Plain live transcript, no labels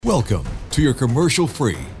Welcome to your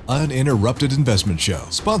commercial-free, uninterrupted investment show,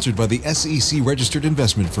 sponsored by the SEC-registered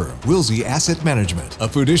investment firm, Wilsey Asset Management, a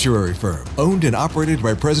fiduciary firm owned and operated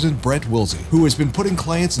by President Brent Wilsey, who has been putting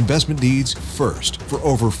clients' investment needs first for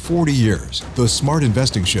over 40 years. The Smart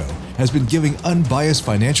Investing Show has been giving unbiased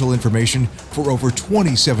financial information for over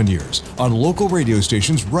 27 years on local radio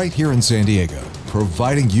stations right here in San Diego,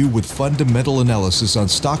 providing you with fundamental analysis on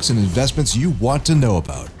stocks and investments you want to know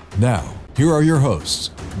about. Now, here are your hosts,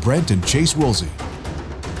 Brent and Chase Wilsey.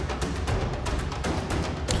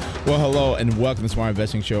 Well, hello and welcome to the Smart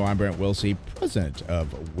Investing Show. I'm Brent Wilsey, president of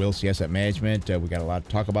Wilsey Asset Management. We got a lot to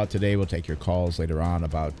talk about today. We'll take your calls later on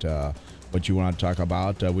about what you want to talk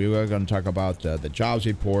about. We were going to talk about the jobs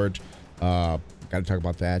report. Got to talk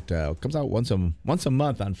about that. It comes out once a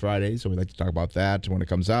month on Friday, so we'd like to talk about that when it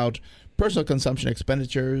comes out. Personal consumption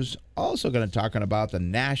expenditures. Also going to talk about the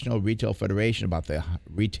National Retail Federation, about the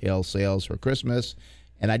retail sales for Christmas.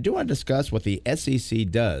 And I do want to discuss what the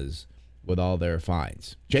SEC does with all their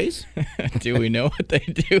fines. Chase? Do we know what they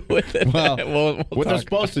do with it? Well, what they're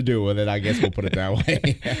supposed to do with it, I guess we'll put it that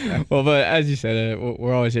way. Well, but as you said,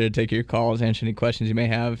 we're always here to take your calls, answer any questions you may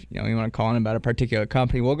have. You want to call in about a particular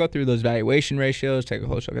company. We'll go through those valuation ratios, take a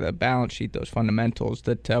close look at that balance sheet, those fundamentals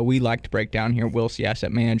that we like to break down here at Wilsey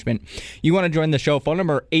Asset Management. You want to join the show, phone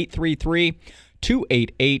number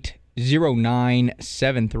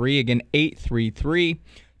 833-288-0973. Again,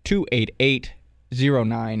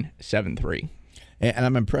 833-288-0973. And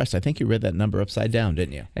I'm impressed. I think you read that number upside down,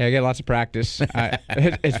 didn't you? Yeah, I get lots of practice.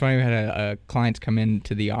 It's funny, we had a client come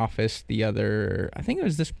into the office I think it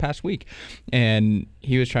was this past week, and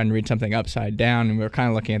he was trying to read something upside down, and we were kind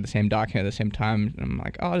of looking at the same document at the same time. And I'm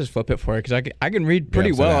like, I'll just flip it for you, because I can read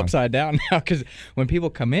pretty well upside down now, because when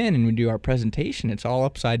people come in and we do our presentation, it's all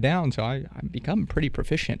upside down, so I become pretty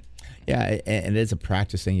proficient. Yeah, and it's a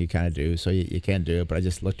practice thing you kind of do, so you can do it. But I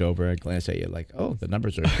just looked over and glanced at you like, oh, the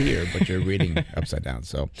numbers are here, but you're reading upside down.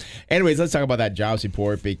 So anyways, let's talk about that jobs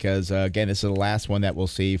report, because, again, this is the last one that we'll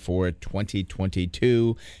see for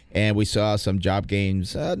 2022. And we saw some job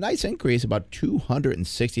gains, a nice increase, about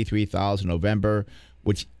 263,000 November,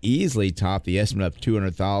 which easily topped the estimate of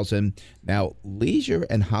 200,000. Now, leisure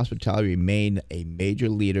and hospitality remain a major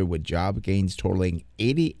leader, with job gains totaling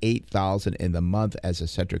 88,000 in the month as the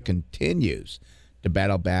sector continues to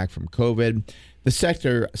battle back from COVID. The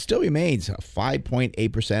sector still remains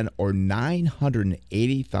 5.8%, or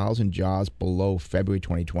 980,000 jobs below February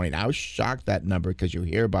 2020. Now, I was shocked that number, because you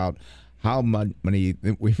hear about how much money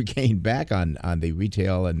we've gained back on the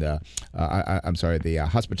retail and the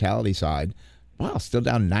hospitality side. Wow, still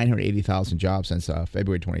down 980,000 jobs since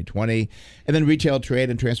February 2020. And then retail, trade,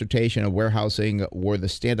 and transportation and warehousing were the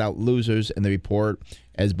standout losers in the report,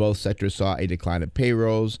 as both sectors saw a decline in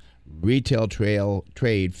payrolls. Retail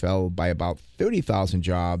trade fell by about 30,000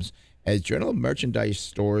 jobs, as general merchandise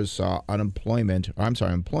stores saw employment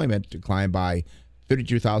decline by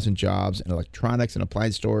 32,000 jobs, and electronics and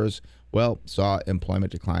appliance stores, saw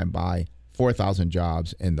employment decline by 4,000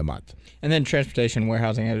 jobs in the month. And then transportation,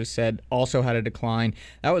 warehousing, as I said, also had a decline.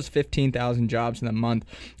 That was 15,000 jobs in the month.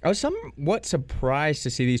 I was somewhat surprised to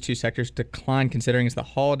see these two sectors decline, considering it's the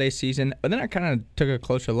holiday season. But then I kind of took a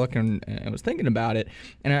closer look and I was thinking about it.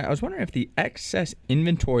 And I was wondering if the excess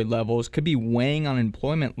inventory levels could be weighing on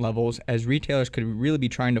employment levels, as retailers could really be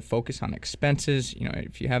trying to focus on expenses.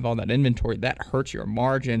 If you have all that inventory, that hurts your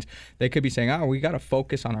margins. They could be saying, we got to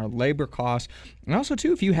focus on our labor costs. And also,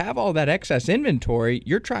 too, if you have all that excess inventory,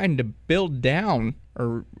 you're trying to build down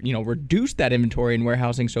or reduce that inventory in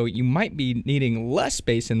warehousing, so you might be needing less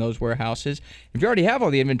space in those warehouses. If you already have all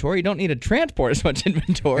the inventory, you don't need to transport as much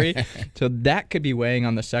inventory. So that could be weighing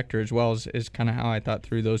on the sector as well, is kind of how I thought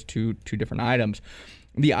through those two different items.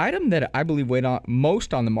 The item that I believe weighed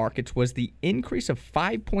most on the markets was the increase of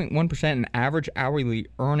 5.1% in average hourly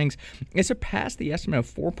earnings. It surpassed the estimate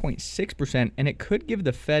of 4.6%, and it could give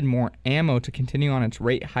the Fed more ammo to continue on its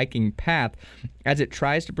rate hiking path as it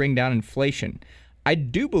tries to bring down inflation. I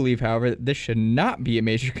do believe, however, that this should not be a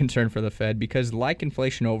major concern for the Fed, because like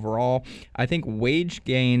inflation overall, I think wage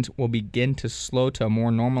gains will begin to slow to a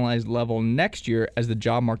more normalized level next year as the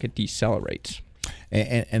job market decelerates.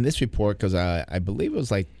 And this report, because I believe it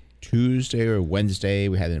was like Tuesday or Wednesday,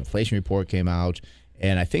 we had an inflation report came out,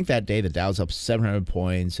 and I think that day the Dow's up 700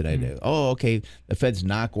 points, and I knew, the Fed's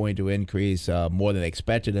not going to increase more than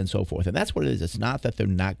expected and so forth. And that's what it is. It's not that they're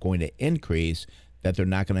not going to increase, that they're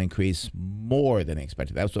not going to increase more than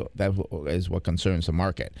expected. That is what concerns the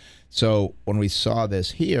market. So when we saw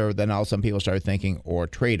this here, then all of a sudden people started thinking, or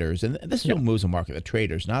traders, and this is what moves the market, the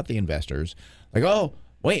traders, not the investors, like,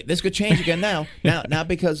 wait, this could change again now. Now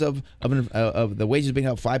because of the wages being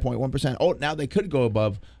up 5.1%. Oh, now they could go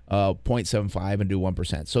above 0.75 and do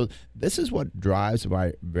 1%. So this is what drives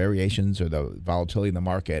the variations or the volatility in the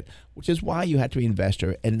market, which is why you have to be an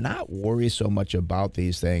investor and not worry so much about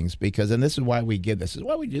these things. Because, and this is why we do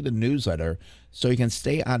the newsletter, so you can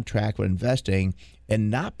stay on track with investing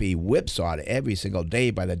and not be whipsawed every single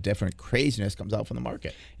day by the different craziness comes out from the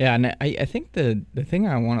market. Yeah, and I think the thing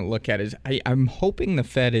I want to look at is I'm hoping the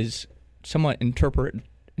Fed is somewhat interpreting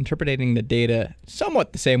the data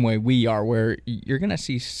somewhat the same way we are, where you're going to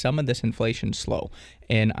see some of this inflation slow.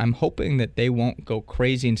 And I'm hoping that they won't go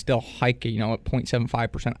crazy and still hike, at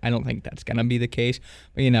 0.75%. I don't think that's going to be the case,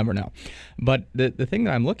 but you never know. But the thing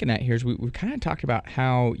that I'm looking at here is we've kind of talked about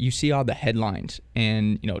how you see all the headlines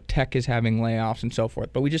and, tech is having layoffs and so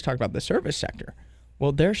forth. But we just talked about the service sector.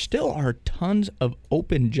 Well, there still are tons of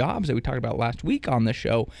open jobs that we talked about last week on the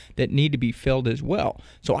show that need to be filled as well.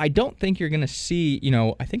 So I don't think you're going to see,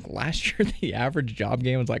 I think last year the average job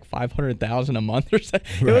gain was like 500,000 a month or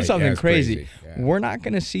something. It was something crazy. Yeah. We're not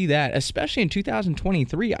going to see that, especially in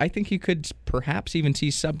 2023. I think you could perhaps even see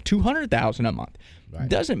sub 200,000 a month. Right.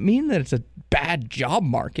 Doesn't mean that it's a bad job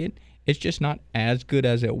market. It's just not as good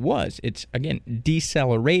as it was. It's, again,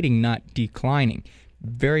 decelerating, not declining.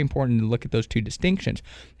 Very important to look at those two distinctions.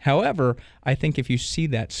 However, I think if you see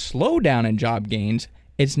that slowdown in job gains,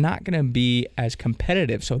 it's not going to be as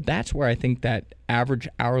competitive. So that's where I think that average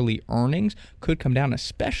hourly earnings could come down,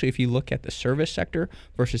 especially if you look at the service sector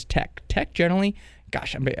versus tech. Tech generally,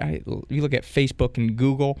 you look at Facebook and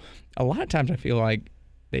Google, a lot of times I feel like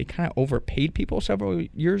they kind of overpaid people several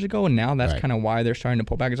years ago, and now that's kind of why they're starting to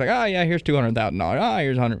pull back. It's like, here's $200,000.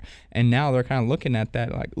 Here's $100,000. And now they're kind of looking at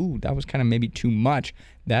that like, ooh, that was kind of maybe too much.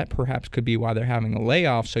 That perhaps could be why they're having a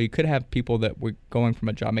layoff. So you could have people that were going from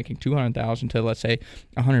a job making $200,000 to, let's say,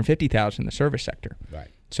 $150,000 in the service sector. Right.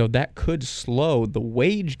 So that could slow the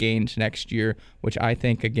wage gains next year, which I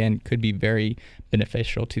think, again, could be very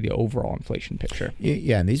beneficial to the overall inflation picture.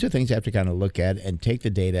 Yeah, and these are things you have to kind of look at and take the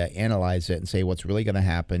data, analyze it, and say what's really going to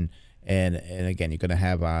happen. And again, you're going to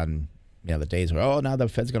have on the days where, now the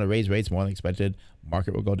Fed's going to raise rates more than expected,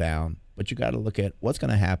 market will go down. But you got to look at what's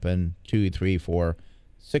going to happen 2, 3, 4,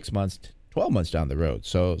 6 months, 12 months down the road.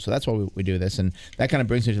 So that's why we do this. And that kind of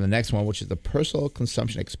brings me to the next one, which is the personal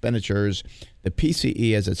consumption expenditures. The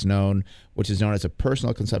PCE, as it's known, which is known as the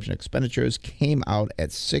personal consumption expenditures, came out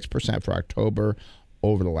at 6% for October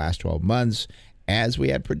over the last 12 months. As we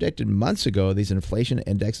had predicted months ago, these inflation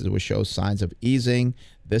indexes will show signs of easing.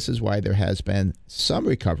 This is why there has been some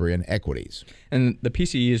recovery in equities. And the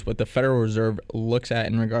PCE is what the Federal Reserve looks at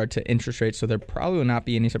in regard to interest rates, so there probably will not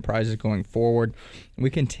be any surprises going forward. We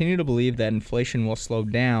continue to believe that inflation will slow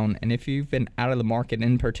down, and if you've been out of the market,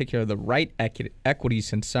 in particular the right equities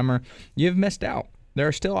since summer, you've missed out. There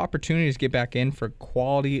are still opportunities to get back in for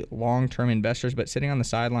quality long-term investors, but sitting on the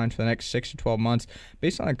sidelines for the next 6 to 12 months,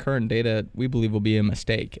 based on the current data, we believe will be a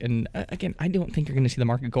mistake. And again, I don't think you're going to see the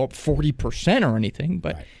market go up 40% or anything,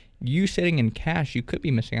 but you sitting in cash, you could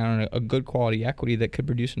be missing out on a good quality equity that could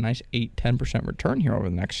produce a nice 8-10% return here over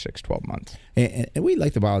the next 6-12 months. And we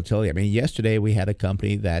like the volatility. I mean, yesterday we had a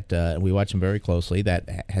company that we watched them very closely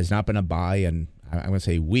that has not been a buy in, I'm going to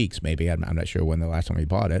say weeks maybe. I'm not sure when the last time we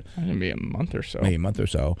bought it. Maybe a month or so. Maybe a month or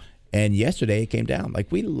so. And yesterday it came down.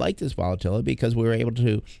 Like, we like this volatility because we were able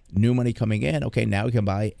to, new money coming in. Okay, now we can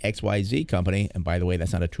buy XYZ company. And by the way,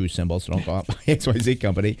 that's not a true symbol, so don't go out and buy XYZ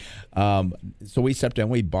company. So we stepped in,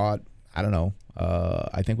 we bought, I don't know,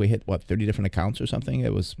 I think we hit, 30 different accounts or something?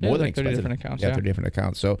 It was more than like 30 expensive. different accounts. Yeah, 30 different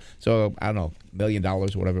accounts. So I don't know, $1 million or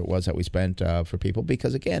whatever it was that we spent for people.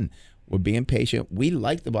 Because, again, we're being patient. We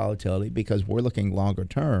like the volatility because we're looking longer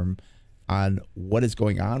term on what is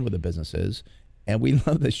going on with the businesses. And we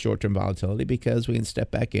love this short-term volatility because we can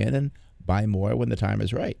step back in and buy more when the time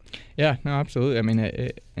is right. Yeah, no, absolutely. I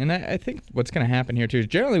mean, I think what's going to happen here, too, is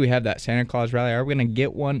generally we have that Santa Claus rally. Are we going to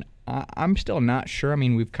get one? I'm still not sure. I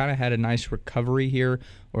mean, we've kind of had a nice recovery here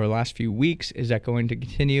over the last few weeks. Is that going to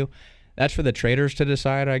continue? That's for the traders to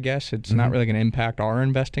decide, I guess. It's not really going to impact our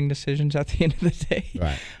investing decisions at the end of the day.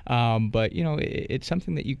 Right. But, it's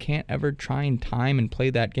something that you can't ever try and time and play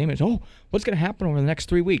that game. It's, what's going to happen over the next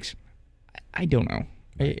 3 weeks? I don't know.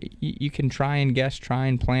 Right. You can try and guess, try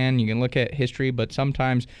and plan. You can look at history, but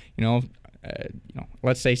sometimes,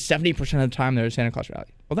 let's say 70% of the time there's Santa Claus rally.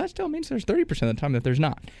 Well, that still means there's 30% of the time that there's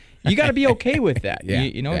not. You got to be okay with that.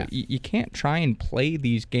 You can't try and play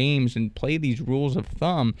these games and play these rules of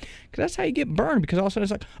thumb because that's how you get burned. Because all of a sudden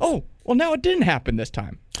it's like, well, now it didn't happen this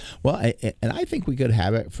time. Well, I think we could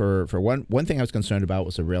have it for one thing I was concerned about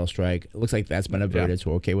was the rail strike. It looks like that's been averted,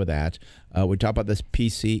 so we're okay with that. We talked about this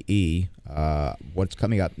PCE. What's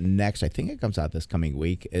coming up next, I think it comes out this coming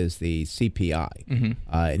week, is the CPI. Mm-hmm.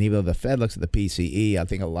 And even though the Fed looks at the PCE, I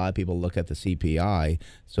think a lot of people look at the CPI.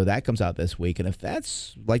 So that comes out this week. And if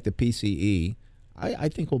that's like the PCE, I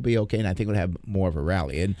think we'll be okay, and I think we'll have more of a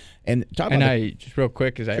rally. And talk about just real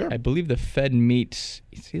quick, because Sure. I believe the Fed meets,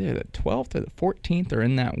 it's either the 12th or the 14th or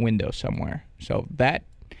in that window somewhere. So that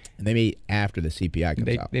and they meet after the CPI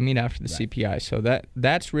comes out. they meet after the CPI. So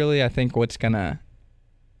that's really, I think, what's going to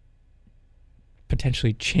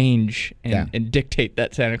potentially change and dictate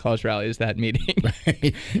that Santa Claus rally is that meeting.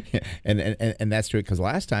 Right. And that's true, because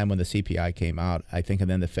last time when the CPI came out, I think, and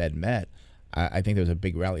then the Fed met, I think there was a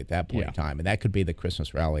big rally at that point in time, and that could be the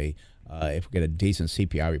Christmas rally if we get a decent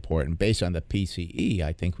CPI report. And based on the PCE,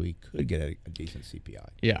 I think we could get a decent CPI.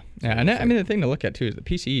 Yeah, and I mean, the thing to look at too is the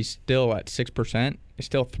PCE is still at 6%. It's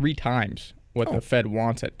still 3 times what the Fed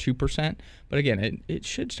wants at 2%. But again, it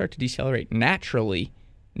should start to decelerate naturally,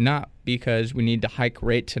 not because we need to hike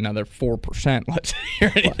rates another 4%, let's say,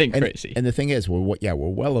 or anything crazy. And the thing is, we're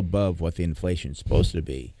well above what the inflation is supposed to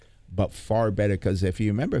be, but far better, because if you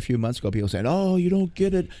remember a few months ago, people said, oh, you don't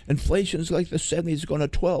get it. Inflation's like the 70s is going to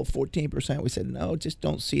 12, 14%. We said, no, just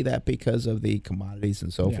don't see that because of the commodities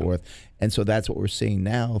and so forth. And so that's what we're seeing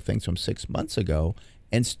now, things from 6 months ago,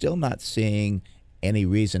 and still not seeing any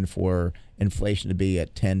reason for inflation to be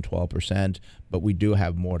at 10, 12%, but we do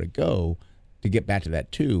have more to go to get back to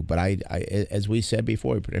that too. But I as we said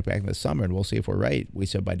before, we predict back in the summer, and we'll see if we're right. We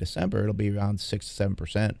said by December it'll be around 6 to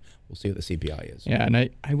 7%. We'll see what the CPI is. Yeah, and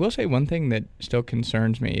I will say one thing that still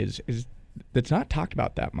concerns me is that's not talked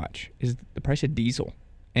about that much is the price of diesel.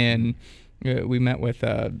 And we met with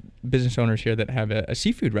business owners here that have a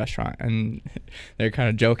seafood restaurant, and they're kind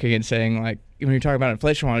of joking and saying, like, when you're talking about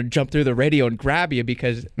inflation, I want to jump through the radio and grab you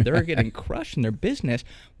because they're getting crushed in their business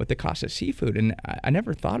with the cost of seafood. And I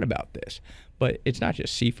never thought about this, but it's not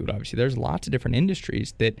just seafood, obviously. There's lots of different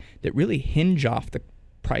industries that really hinge off the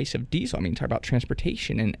price of diesel. I mean, talk about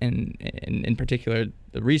transportation and in particular,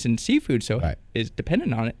 the reason seafood is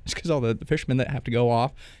dependent on it is because all the fishermen that have to go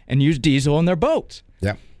off and use diesel in their boats.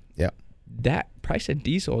 Yeah. That price of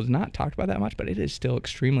diesel is not talked about that much, but it is still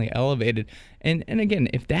extremely elevated. And again,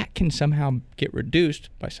 if that can somehow get reduced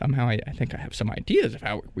by somehow, I think I have some ideas of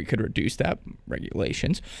how we could reduce that,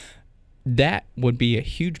 regulations, that would be a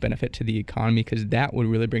huge benefit to the economy, because that would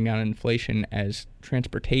really bring down inflation, as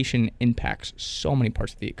transportation impacts so many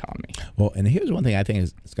parts of the economy. Well, and here's one thing I think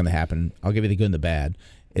is going to happen. I'll give you the good and the bad,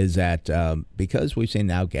 is that because we've seen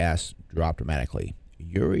now gas drop dramatically,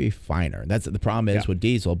 you're a refiner. That's the problem is with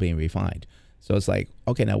diesel being refined. So it's like,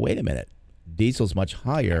 okay, now wait a minute. Diesel's much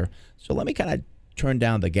higher, so let me kind of turn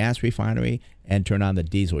down the gas refinery and turn on the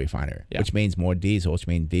diesel refinery, which means more diesel, which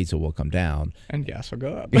means diesel will come down. And gas will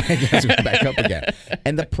go up. Gas will go back up again.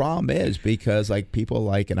 And the problem is because like people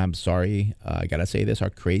like, and I'm sorry, I got to say this, our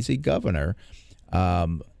crazy governor,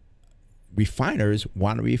 refiners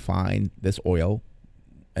want to refine this oil.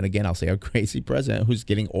 And again, I'll say our crazy president who's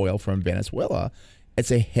getting oil from Venezuela. It's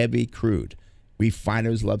a heavy crude.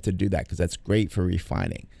 Refiners love to do that because that's great for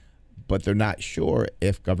refining. But they're not sure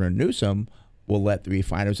if Governor Newsom will let the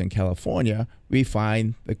refiners in California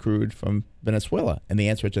refine the crude from Venezuela. And the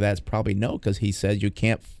answer to that is probably no, because he says you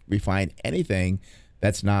can't refine anything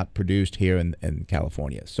that's not produced here in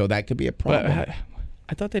California. So that could be a problem. But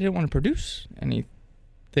I thought they didn't want to produce anything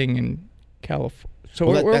in California. So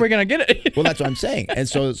where are we going to get it? Well, that's what I'm saying. And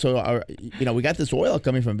so our, we got this oil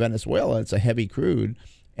coming from Venezuela. It's a heavy crude.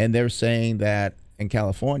 And they're saying that in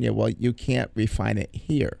California, well, you can't refine it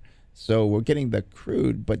here. So we're getting the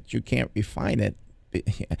crude, but you can't refine it.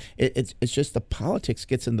 It's just the politics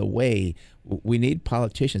gets in the way. We need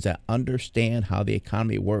politicians that understand how the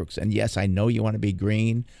economy works. And yes, I know you want to be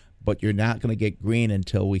green, but you're not going to get green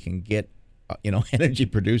until we can get energy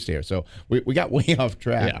produced here. So we got way off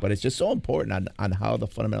track, but it's just so important on how the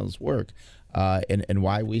fundamentals work and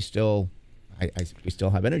why we still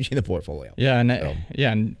have energy in the portfolio.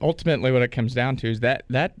 And ultimately what it comes down to is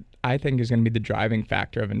that I think is going to be the driving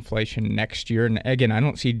factor of inflation next year. And again, I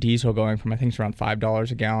don't see diesel going from, I think it's around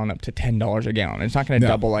 $5 a gallon up to $10 a gallon. It's not going to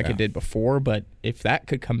double like it did before, but if that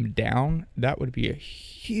could come down, that would be a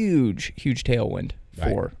huge tailwind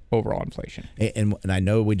for overall inflation. And I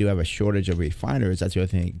know we do have a shortage of refiners. That's the other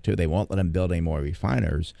thing, too. They won't let them build any more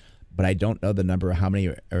refiners, but I don't know the number of how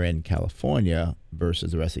many are in California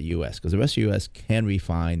versus the rest of the U.S., because the rest of the U.S. can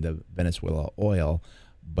refine the Venezuela oil,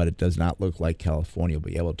 but it does not look like California will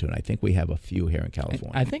be able to. And I think we have a few here in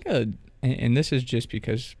California. I think and this is just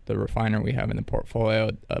because the refiner we have in the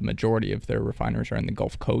portfolio, a majority of their refiners are in the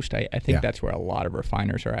Gulf Coast. I think that's where a lot of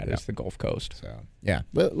refiners are at, is the Gulf Coast. So, yeah,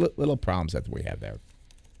 little problems that we have there.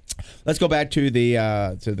 Let's go back to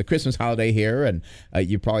the Christmas holiday here, and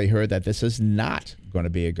you probably heard that this is not going to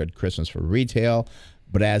be a good Christmas for retail.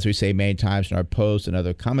 But as we say many times in our posts and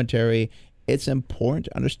other commentary, it's important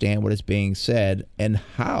to understand what is being said and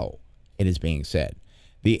how it is being said.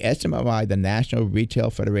 The estimate by the National Retail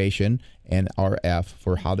Federation, NRF,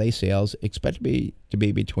 for holiday sales expect to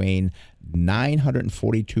be between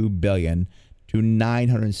 $942 billion to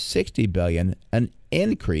 $960 billion, an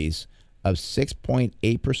increase of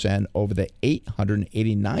 6.8% over the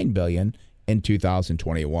 $889 billion in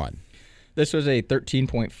 2021. This was a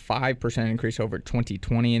 13.5% increase over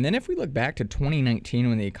 2020. And then if we look back to 2019,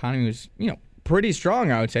 when the economy was, pretty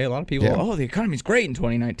strong, I would say. A lot of people, the economy's great in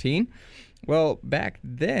 2019. Well, back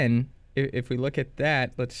then, if we look at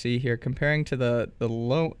that, let's see here, comparing to the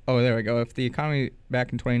low, there we go. If the economy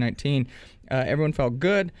back in 2019, everyone felt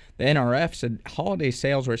good. The NRF said holiday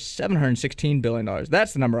sales were $716 billion.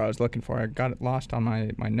 That's the number I was looking for. I got it lost on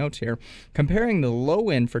my notes here. Comparing the low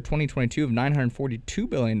end for 2022 of $942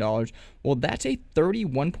 billion, well, that's a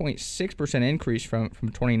 31.6% increase from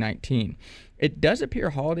 2019. It does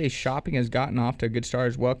appear holiday shopping has gotten off to a good start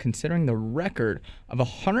as well, considering the record of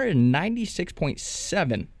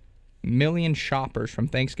 196.7 million shoppers from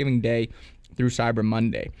Thanksgiving Day through Cyber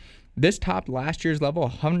Monday. This topped last year's level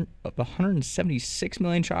of 176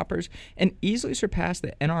 million shoppers and easily surpassed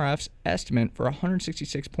the NRF's estimate for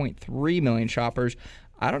 166.3 million shoppers.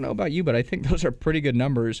 I don't know about you, but I think those are pretty good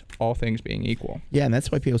numbers, all things being equal. Yeah, and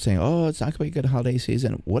that's why people are saying, it's not going to be a good holiday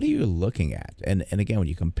season. What are you looking at? And again, when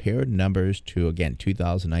you compare numbers to, again,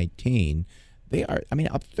 2019, they are,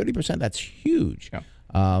 up 30%. That's huge. Yeah.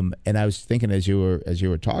 And I was thinking as you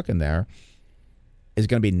were talking there, is it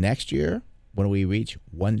going to be next year when we reach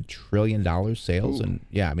 $1 trillion sales? Ooh. And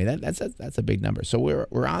that's a big number. So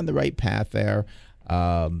we're on the right path there.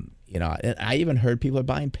 And I even heard people are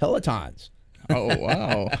buying Pelotons. Oh,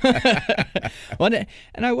 wow. Well,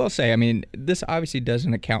 and I will say, this obviously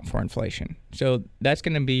doesn't account for inflation. So that's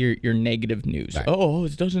going to be your negative news. Right.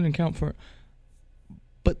 It doesn't account for.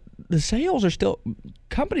 But the sales are still,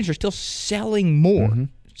 companies are still selling more.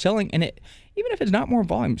 Mm-hmm. Even if it's not more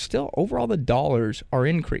volume, still overall the dollars are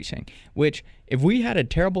increasing, which if we had a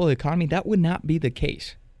terrible economy, that would not be the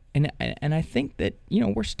case. And I think that,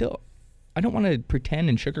 we're still, I don't want to pretend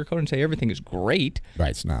and sugarcoat and say everything is great.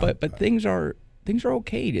 Right, it's not. But things are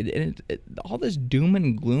okay. All this doom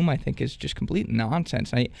and gloom, I think, is just complete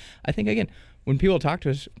nonsense. I think, again, when people talk to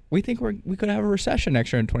us, we think we could have a recession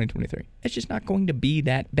next year in 2023. It's just not going to be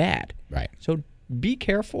that bad. Right. So be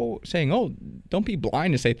careful saying, don't be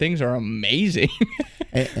blind to say things are amazing.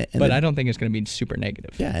 But I don't think it's going to be super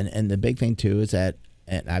negative. Yeah, and the big thing, too, is that,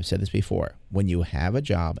 and I've said this before, when you have a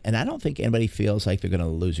job, and I don't think anybody feels like they're going to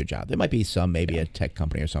lose their job. There might be some, maybe a tech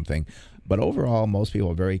company or something, but overall, most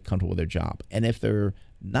people are very comfortable with their job. And if they're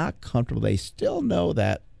not comfortable, they still know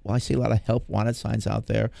that, I see a lot of help wanted signs out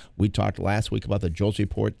there. We talked last week about the JOLTS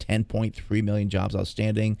report, 10.3 million jobs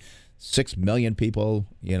outstanding, 6 million people,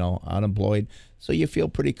 unemployed. So you feel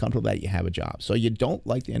pretty comfortable that you have a job. So you don't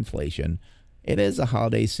like the inflation. It is a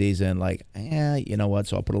holiday season. You know what?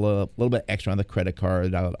 So I'll put a little bit extra on the credit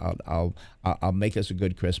card. I'll make this a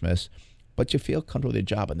good Christmas. But you feel comfortable with your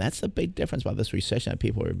job, and that's the big difference about this recession that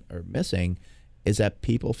people are missing, is that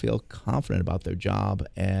people feel confident about their job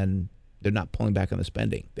and they're not pulling back on the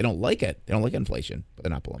spending. They don't like it. They don't like inflation, but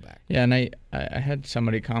they're not pulling back. Yeah, and I had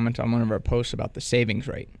somebody comment on one of our posts about the savings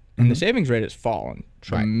rate. And the savings rate has fallen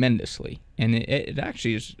tremendously. Right. And it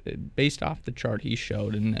actually is based off the chart he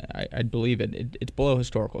showed, and I believe it's below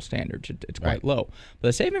historical standards. It's quite low. But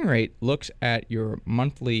the saving rate looks at your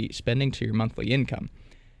monthly spending to your monthly income.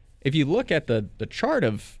 If you look at the chart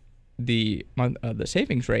of the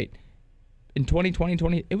savings rate, in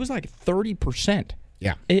 2020, it was like 30%.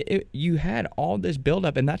 Yeah. You had all this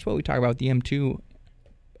buildup, and that's what we talk about with the M2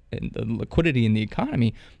 and the liquidity in the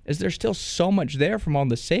economy, is there's still so much there from all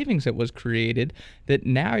the savings that was created that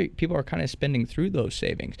now people are kind of spending through those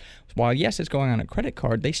savings. While, yes, it's going on a credit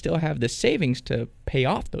card, they still have the savings to pay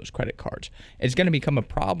off those credit cards. It's going to become a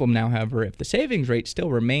problem now, however, if the savings rate still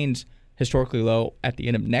remains historically low at the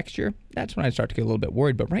end of next year. That's when I start to get a little bit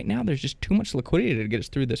worried. But right now, there's just too much liquidity to get us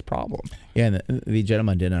through this problem. Yeah, and the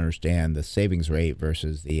gentleman didn't understand the savings rate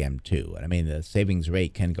versus the M2. The savings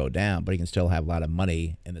rate can go down, but you can still have a lot of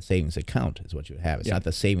money in the savings account is what you have. It's not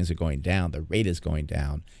the savings are going down. The rate is going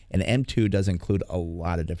down. And M2 does include a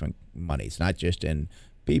lot of different money. It's not just in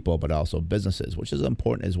people, but also businesses, which is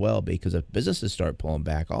important as well, because if businesses start pulling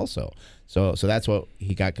back also. So that's what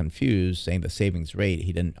he got confused, saying the savings rate.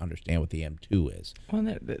 He didn't understand what the M2 is.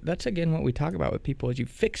 Well, that's again what we talk about with people is you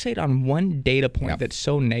fixate on one data point that's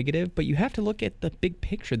so negative, but you have to look at the big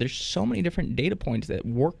picture. There's so many different data points that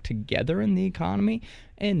work together in the economy,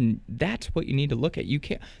 and that's what you need to look at. You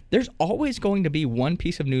can't. There's always going to be one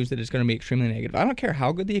piece of news that is going to be extremely negative. I don't care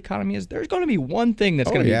how good the economy is. There's going to be one thing that's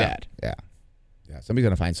going to be bad. Yeah, somebody's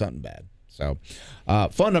going to find something bad. So,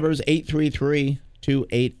 phone number is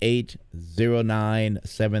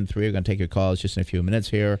 833-288-0973. We're going to take your calls just in a few minutes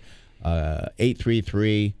here.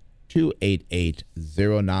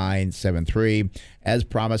 833-288-0973. As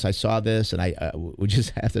promised, I saw this, and we just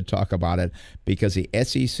have to talk about it because the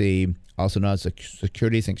SEC, also known as the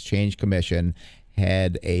Securities and Exchange Commission,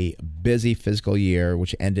 had a busy fiscal year,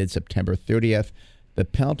 which ended September 30th. The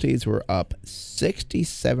penalties were up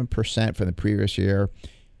 67% from the previous year,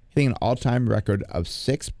 hitting an all-time record of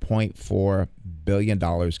 $6.4 billion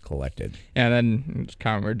collected. And then it's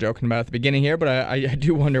kind of, we're joking about at the beginning here, but I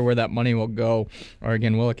do wonder where that money will go, or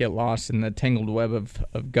again, will it get lost in the tangled web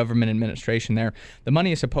of government administration there? The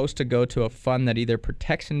money is supposed to go to a fund that either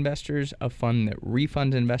protects investors, a fund that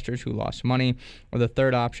refunds investors who lost money, or the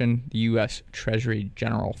third option, the U.S. Treasury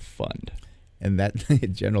General Fund. And that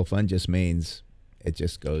general fund just means it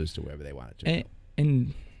just goes to wherever they want it to go.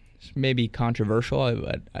 And maybe controversial,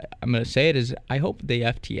 but I'm going to say it is, I hope the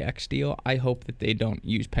FTX deal, I hope that they don't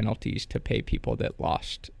use penalties to pay people that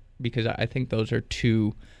lost, because I think those are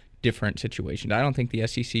two different situations. I don't think the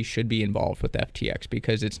SEC should be involved with FTX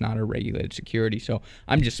because it's not a regulated security. So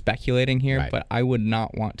I'm just speculating here, right. But I would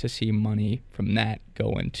not want to see money from that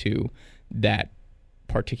go into that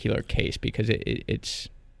particular case because it's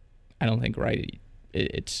I don't think right.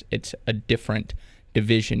 It's a different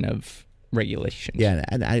division of regulations. Yeah,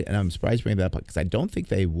 and I'm surprised you bring that up because I don't think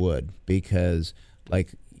they would, because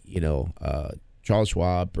Charles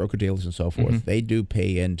Schwab, broker-dealers and so forth, they do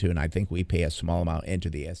pay into, and I think we pay a small amount into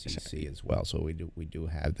the SEC as well. So we do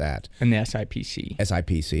have that. And the SIPC.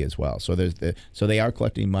 SIPC as well. So so they are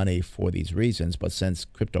collecting money for these reasons, but since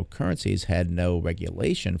cryptocurrencies had no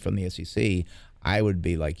regulation from the SEC, I would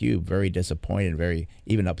be like you, very disappointed, very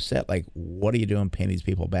even upset. Like, what are you doing paying these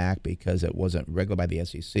people back because it wasn't regulated by the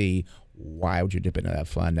SEC? Why would you dip into that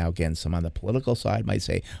fund? Now, again, some on the political side might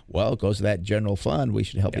say, well, it goes to that general fund. We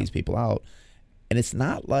should help these people out. And it's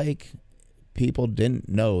not like people didn't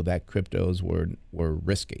know that cryptos were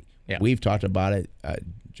risky. Yeah. We've talked about it.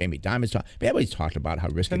 Jamie Dimon's talked. Everybody's talked about how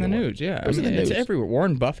risky it's in the they were. news. Yeah, It was in the news. It's everywhere.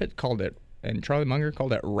 Warren Buffett called it, and Charlie Munger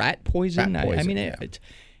called it rat poison. Rat poison, I mean, yeah. it's.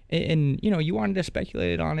 And, you wanted to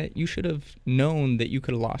speculate on it. You should have known that you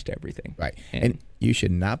could have lost everything. Right. And you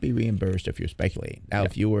should not be reimbursed if you're speculating. Now,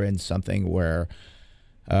 if you were in something where,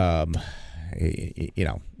 and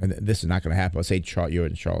this is not going to happen. Let's say you're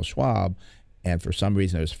in Charles Schwab, and for some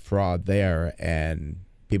reason there's fraud there, and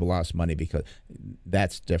people lost money because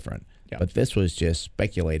that's different. Yeah. But this was just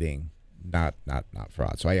speculating. Not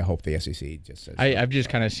fraud. So I hope the SEC just says. I've just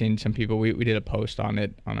kind of seen some people. We did a post on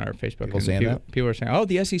it on our Facebook. People saying that? People are saying, "Oh,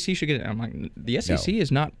 the SEC should get it." I'm like, the SEC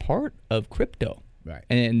is not part of crypto, right?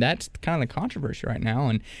 And that's kind of the controversy right now.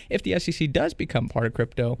 And if the SEC does become part of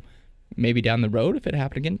crypto, maybe down the road, if it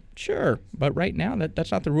happened again, sure. But right now,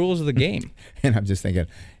 that's not the rules of the game. And I'm just thinking,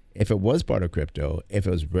 if it was part of crypto, if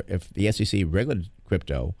the SEC regulated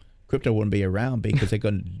crypto wouldn't be around because they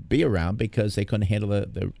couldn't handle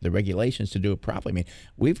the regulations to do it properly. I mean,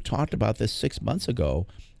 we've talked about this 6 months ago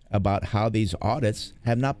about how these audits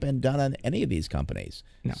have not been done on any of these companies.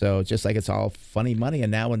 No. So it's just like it's all funny money.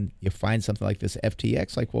 And now when you find something like this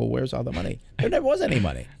FTX, like, well, where's all the money? There never was any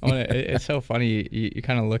money. Well, it's so funny. You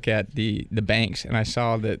kind of look at the banks, and I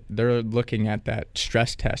saw that they're looking at that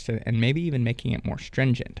stress test and maybe even making it more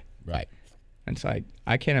stringent. Right. And it's like,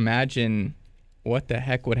 I can't imagine what the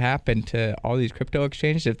heck would happen to all these crypto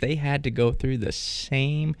exchanges if they had to go through the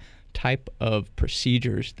same type of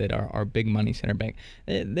procedures that our big money center bank.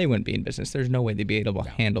 They wouldn't be in business. There's no way they'd be able to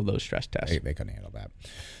handle those stress tests. They couldn't handle that.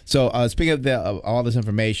 So speaking of all this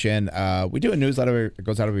information, we do a newsletter. It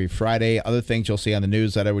goes out every Friday. Other things you'll see on the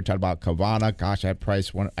newsletter, we talked about Carvana. Gosh, that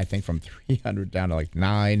price went, I think, from 300 down to like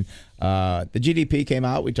 9. The GDP came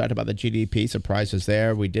out. We talked about the GDP surprises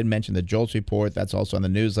there. We did mention the JOLTS report. That's also on the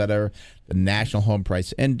newsletter. The National Home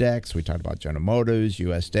Price Index. We talked about General Motors,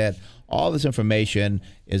 U.S. debt. All this information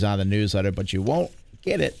is on the newsletter, but you won't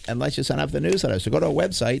get it unless you sign up for the newsletter. So go to our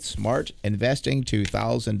website,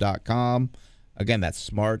 smartinvesting2000.com. Again, that's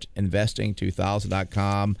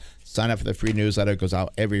smartinvesting2000.com. Sign up for the free newsletter. It goes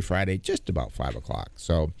out every Friday, just about 5 o'clock.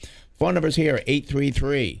 So phone number's here,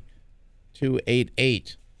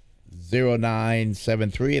 833-288-0973.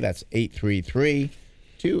 0973. That's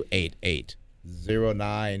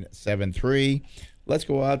 833-288-0973. Let's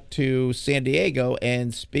go out to San Diego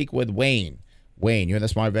and speak with Wayne. Wayne, you're in the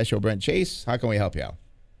Smart Invest Show. Brent Chase, how can we help you out?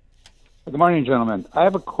 Good morning, gentlemen. I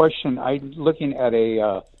have a question. I'm looking at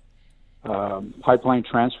a pipeline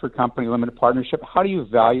transfer company limited partnership. How do you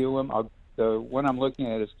value them? The one I'm looking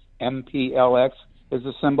at is MPLX is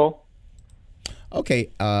the symbol.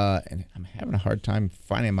 Okay, and I'm having a hard time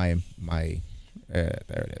finding my there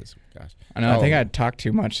it is. Gosh, I know. I think I talked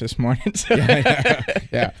too much this morning. So.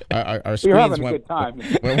 yeah. Our screens You're having a went, good time.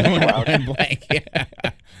 went blank. Yeah.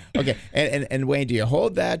 Okay, and Wayne, do you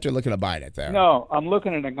hold that or looking to buy it there? No, I'm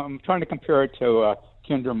looking at it. I'm trying to compare it to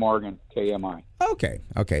Kinder Morgan, KMI. Okay.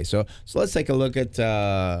 So let's take a look at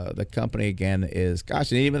the company again.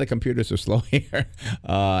 And even the computers are slow here.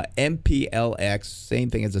 MPLX, same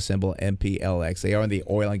thing as the symbol MPLX. They are in the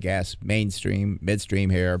oil and gas midstream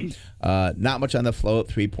here. Not much on the float,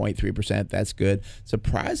 3.3%. That's good.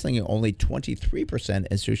 Surprisingly, only 23%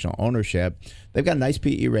 institutional ownership. They've got a nice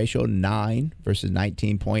PE ratio, 9 versus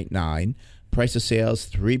 19.9. Price of sales,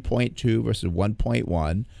 3.2 versus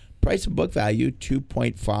 1.1. Price of book value,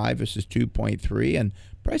 2.5 versus 2.3, and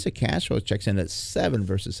price of cash flow checks in at 7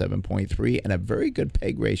 versus 7.3, and a very good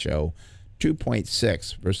PEG ratio,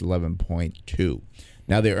 2.6 versus 11.2.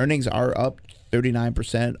 Now, the earnings are up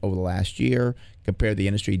 39% over the last year, compared to the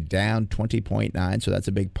industry down 20.9, so that's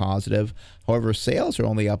a big positive. However, sales are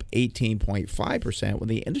only up 18.5% when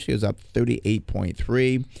the industry is up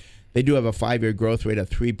 38.3%. They do have a 5-year growth rate of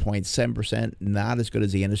 3.7%, not as good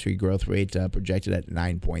as the industry growth rate projected at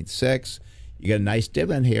 9.6%. You get a nice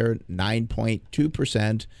dividend here,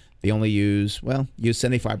 9.2%. They only use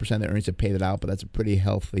 75% of the earnings to pay that out, but that's a pretty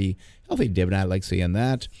healthy dividend. I like seeing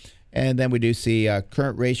that. And then we do see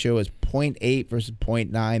current ratio is 0.8 versus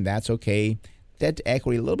 0.9. That's okay. Debt to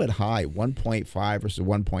equity a little bit high, 1.5 versus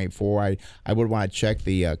 1.4. I would want to check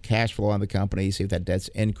the cash flow on the company, see if that debt's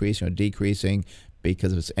increasing or decreasing.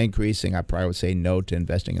 Because if it's increasing, I probably would say no to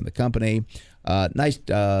investing in the company. Nice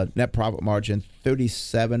net profit margin,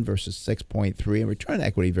 37 versus 6.3, and return on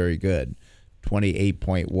equity very good,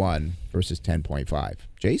 28.1 versus 10.5.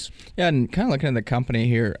 Jace? Yeah, and kind of looking at the company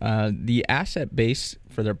here, the asset base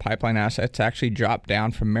for their pipeline assets actually dropped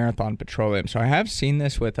down from Marathon Petroleum. So I have seen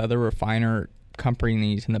this with other refiner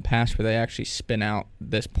companies in the past where they actually spin out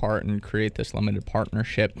this part and create this limited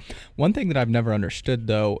partnership. One thing that I've never understood,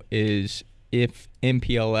 though, is if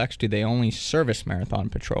MPLX, do they only service Marathon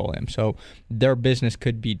Petroleum? So their business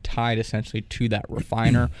could be tied essentially to that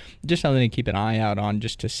refiner. Just something to keep an eye out on,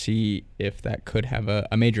 just to see if that could have a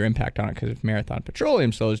major impact on it. Because if Marathon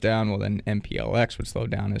Petroleum slows down, well, then MPLX would slow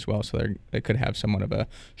down as well. So they could have somewhat of a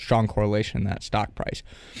strong correlation in that stock price.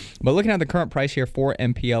 But looking at the current price here for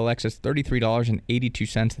MPLX, it's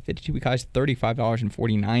 $33.82. The 52-week high is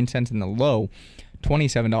 $35.49, and the low,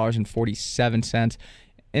 $27.47.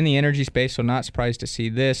 In the energy space, so not surprised to see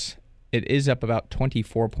this. It is up about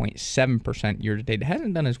 24.7% year to date. It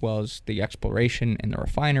hasn't done as well as the exploration and the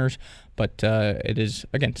refiners, but it is,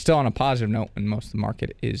 again, still on a positive note when most of the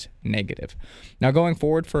market is negative. Now, going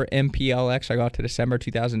forward for MPLX, I go out to December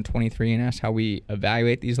 2023 and asked how we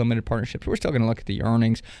evaluate these limited partnerships. We're still going to look at the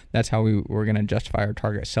earnings. That's how we're going to justify our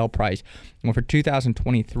target sell price. Well, for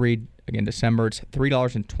 2023, again, December, it's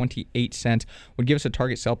 $3.28, would give us a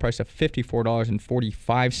target sell price of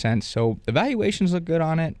 $54.45. So the valuations look good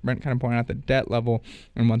on it. Brent kind of pointed out the debt level.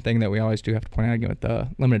 And one thing that we always do have to point out again with the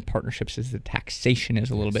limited partnerships is the taxation is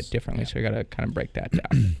a little bit differently. So we got to kind of break that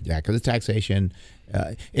down. Yeah, because the taxation,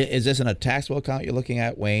 is this in a taxable account you're looking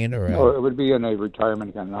at, Wayne? Or no, it would be in a retirement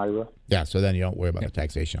account, an IRA. Yeah, so then you don't worry about the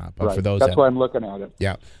taxation on it. But right. for those that's why I'm looking at it.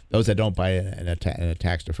 Yeah, those that don't buy it in a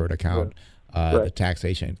tax-deferred account, right. the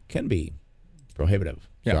taxation can be prohibitive.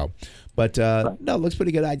 Yeah. So, but no, it looks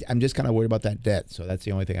pretty good. I'm just kind of worried about that debt. So that's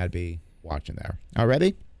the only thing I'd be watching there. All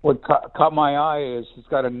ready? What caught my eye is it's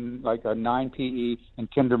got a 9 PE, and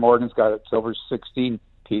Kinder Morgan's got it's over 16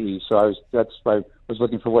 PE. So I was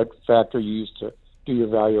looking for what factor you used to do your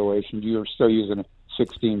valuation. You were still using a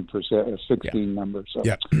 16% number. So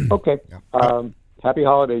yeah. Okay. Yeah. Happy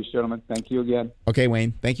holidays, gentlemen. Thank you again. Okay,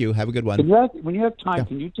 Wayne. Thank you. Have a good one. When you have time,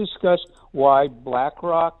 can you discuss why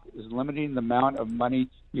BlackRock is limiting the amount of money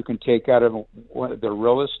you can take out of the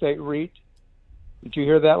real estate REIT? Did you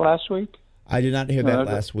hear that last week? I did not hear that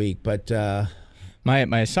last week, but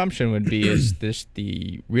my assumption would be is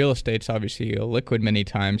the real estate's obviously illiquid many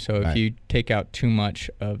times. So if you take out too much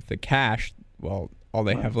of the cash, well, all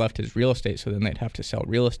they have left is real estate. So then they'd have to sell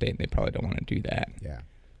real estate, and they probably don't want to do that. Yeah.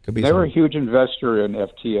 They were a huge investor in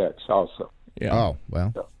FTX also. Yeah. Oh,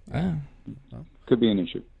 well. Could could be an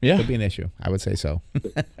issue. Yeah. Could be an issue. I would say so.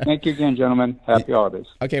 Thank you again, gentlemen. Happy holidays.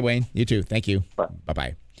 Okay, Wayne. You too. Thank you. Bye.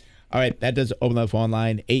 Bye-bye. All right, that does open the phone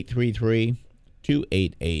line,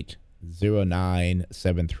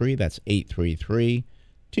 833-288-0973. That's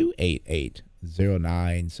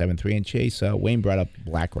 833-288-0973. And Chase, Wayne brought up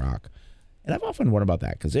BlackRock. And I've often wondered about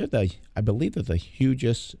that because I believe they're the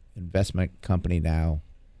hugest investment company now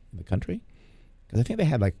in the country. Because I think they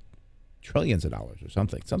had like trillions of dollars or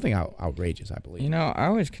something outrageous, I believe. You know, I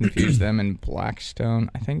always confuse them and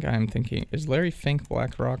Blackstone. I think I'm thinking, is Larry Fink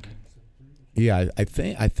BlackRock? Yeah, I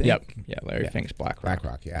think. Yep. Yeah, Larry Fink's BlackRock.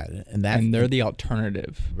 BlackRock, yeah. And they're the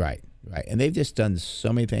alternative. Right. And they've just done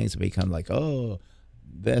so many things to become like,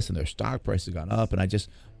 this, and their stock price has gone up. And I just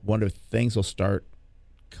wonder if things will start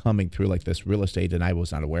coming through like this real estate, and I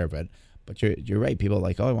was not aware of it. But you're right. People are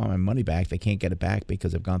like, I want my money back. They can't get it back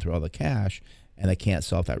because they've gone through all the cash, and they can't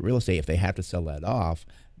sell that real estate. If they have to sell that off,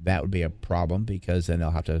 that would be a problem because then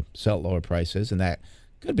they'll have to sell at lower prices, and that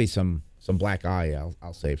could be some black eye,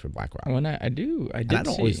 I'll say, for BlackRock. When I don't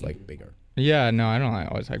always like bigger. Yeah, no, I don't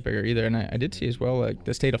always like bigger either. And I did see as well, like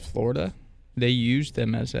the state of Florida, they used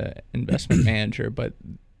them as an investment manager, but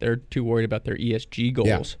they're too worried about their ESG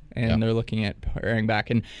goals, and they're looking at paring back.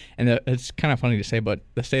 And it's kind of funny to say, but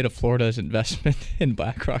the state of Florida's investment in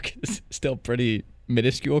BlackRock is still pretty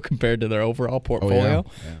minuscule compared to their overall portfolio.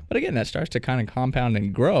 But again, that starts to kind of compound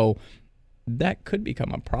and grow. That could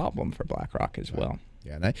become a problem for BlackRock as well.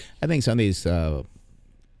 Yeah, and I think some of these,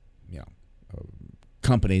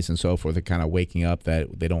 companies and so forth are kind of waking up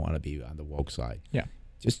that they don't want to be on the woke side. Yeah.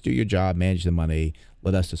 Just do your job, manage the money,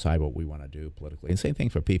 let us decide what we want to do politically. And same thing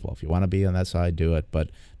for people. If you want to be on that side, do it, but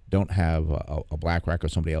don't have a BlackRock or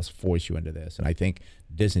somebody else force you into this. And I think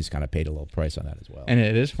Disney's kind of paid a little price on that as well. And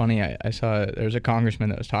it is funny. I saw there's a congressman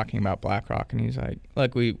that was talking about BlackRock, and he's like,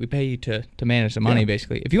 look, we pay you to manage the money,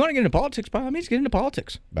 basically. If you want to get into politics, by all means, get into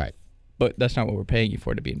politics. Right. But that's not what we're paying you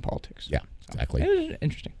for, to be in politics. Yeah, exactly. It is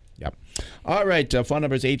interesting. Yep. All right. Phone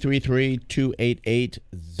number is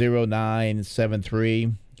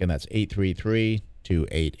 833-288-0973. Again, that's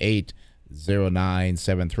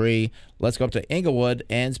 833-288-0973. Let's go up to Inglewood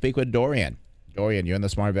and speak with Dorian. Dorian, you're in the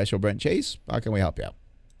Smart Investor with Brent Chase. How can we help you out?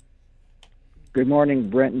 Good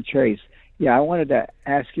morning, Brent and Chase. Yeah, I wanted to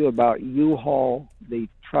ask you about U-Haul, the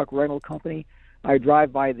truck rental company. I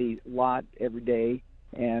drive by the lot every day,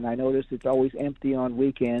 and I notice it's always empty on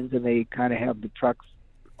weekends, and they kind of have the trucks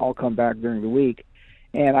all come back during the week.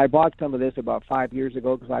 And I bought some of this about 5 years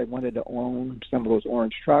ago because I wanted to own some of those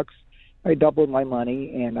orange trucks. I doubled my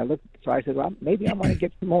money, and I said, well, maybe I want to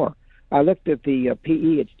get some more. I looked at the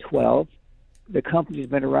PE, it's 12. The company's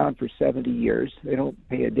been around for 70 years. They don't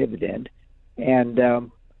pay a dividend. And,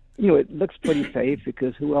 it looks pretty safe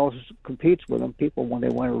because who else competes with them? People, when they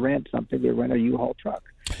want to rent something, they rent a U-Haul truck.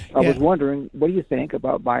 I was wondering, what do you think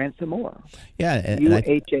about buying some more? Yeah,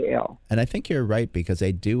 UHAL. And I think you're right because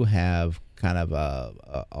they do have kind of a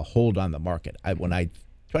hold on the market. When I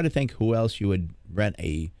try to think who else you would rent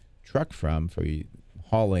a truck from for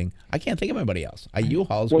hauling, I can't think of anybody else.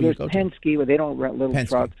 U-Haul's well, where you there's go Penske, but they don't rent little Penske,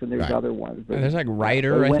 trucks, and there's right. other ones. And there's like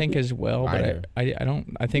Ryder, I think, as well. Ryder. But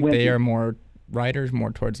I think they are more, Ryder's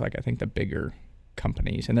more towards like, I think the bigger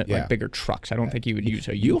companies and like bigger trucks. I don't think you would use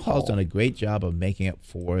a U-Haul. U-Haul's done a great job of making it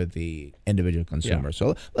for the individual consumer.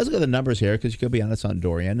 So let's look at the numbers here because you could be honest on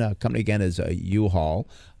Dorian. Company again is U-Haul.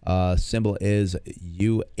 Symbol is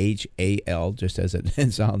UHAL, just as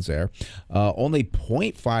it sounds there. Only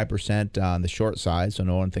 0.5% on the short side, so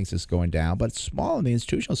no one thinks it's going down, but it's small on the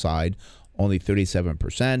institutional side. Only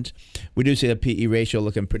 37%. We do see the PE ratio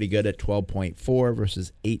looking pretty good at 12.4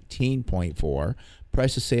 versus 18.4.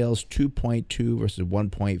 Price of sales 2.2 versus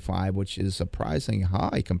 1.5, which is surprisingly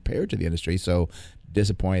high compared to the industry. So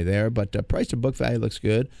disappointed there. But price to book value looks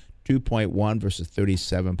good, 2.1 versus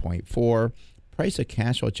 37.4. Price of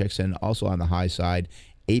cash flow checks in also on the high side,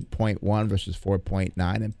 8.1 versus 4.9.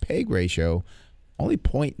 And PEG ratio only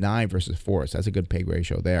 0.9 versus 4. So that's a good PEG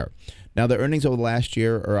ratio there. Now, the earnings over the last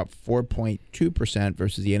year are up 4.2%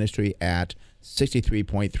 versus the industry at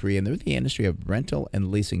 63.3, and they're the industry of rental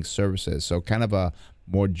and leasing services, so kind of a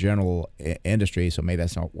more general industry, so maybe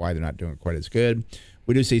that's not why they're not doing quite as good.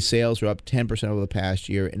 We do see sales are up 10% over the past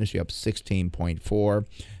year, industry up 16.4.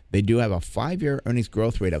 They do have a 5-year earnings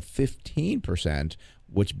growth rate of 15%,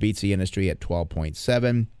 which beats the industry at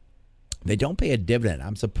 12.7. They don't pay a dividend.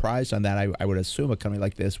 I'm surprised on that. I would assume a company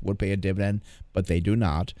like this would pay a dividend, but they do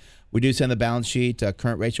not. We do see on the balance sheet,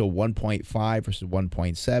 current ratio 1.5 versus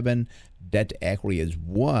 1.7. Debt to equity is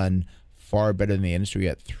 1, far better than the industry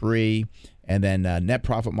at 3. And then net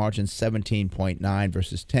profit margin 17.9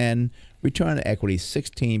 versus 10. Return on equity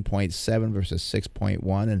 16.7 versus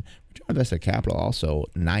 6.1. And return invested capital also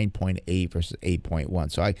 9.8 versus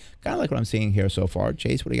 8.1. So I kind of like what I'm seeing here so far.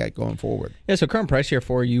 Chase, what do you got going forward? Yeah, so current price here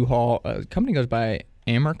for U-Haul, company goes by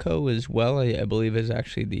Amerco as well, I believe is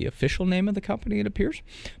actually the official name of the company, it appears.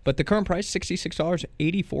 But the current price,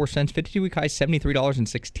 $66.84, 52-week high,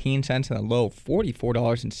 $73.16, and a low,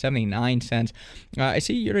 $44.79. I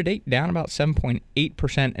see year-to-date down about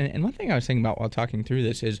 7.8%. And one thing I was thinking about while talking through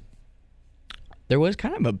this is there was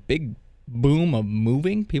kind of a big boom of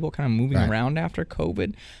people kind of moving around after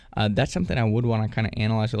COVID. That's something I would want to kind of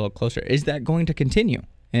analyze a little closer. Is that going to continue?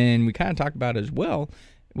 And we kind of talked about as well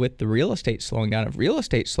with the real estate slowing down. If real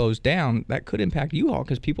estate slows down, that could impact U-Haul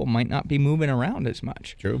because people might not be moving around as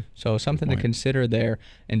much. True. So something to consider there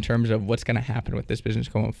in terms of what's going to happen with this business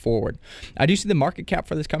going forward. I do see the market cap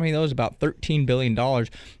for this company, though, is about $13 billion.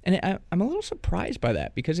 And I'm a little surprised by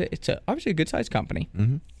that because it's obviously a good-sized company.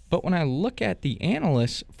 Mm-hmm. But when I look at the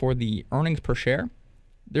analysts for the earnings per share,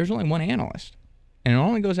 there's only one analyst. And it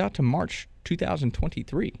only goes out to March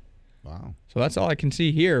 2023. Wow. So that's all I can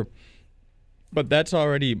see here. But that's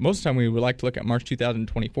already, most of the time we would like to look at March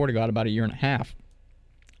 2024 to go out about a year and a half.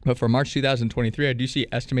 But for March 2023, I do see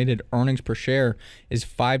estimated earnings per share is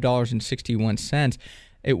 $5.61.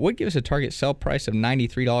 It would give us a target sell price of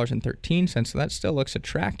 $93.13, so that still looks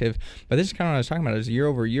attractive. But this is kind of what I was talking about, is year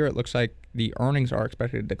over year, it looks like the earnings are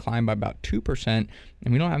expected to decline by about 2%, and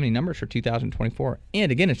we don't have any numbers for 2024. And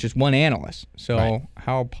again, it's just one analyst. So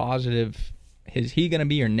how positive is he going to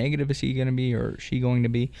be, or negative is he going to be, or is she going to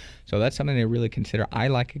be? So that's something to really consider. I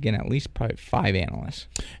like, again, at least probably 5 analysts.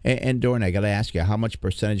 And Dorian, I got to ask you, how much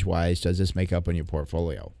percentage-wise does this make up in your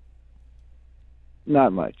portfolio?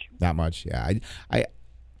 Not much. Not much, yeah. I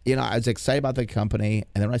was excited about the company,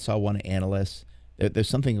 and then when I saw one analyst, there's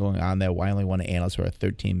something going on there. Why only one analyst for a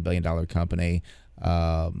 $13 billion company?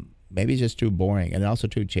 Maybe it's just too boring. And also,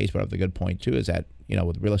 too, Chase brought up the good point, too, is that,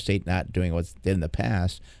 with real estate not doing what it did in the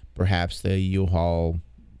past, perhaps the U-Haul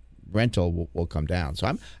rental will come down. So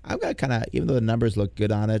I'm going to kind of, even though the numbers look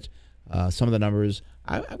good on it, some of the numbers,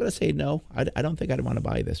 I'm going to say no. I don't think I'd want to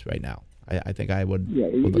buy this right now. I think I would. Yeah,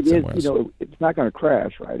 would it is. It's not going to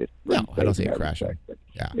crash, right? No, I don't see it crashing.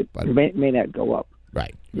 It may not go up.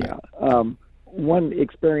 Right. Yeah. One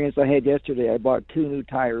experience I had yesterday, I bought 2 new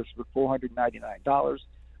tires for $499.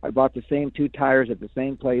 I bought the same 2 tires at the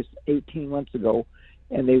same place 18 months ago,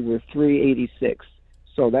 and they were $386.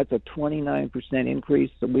 So that's a 29%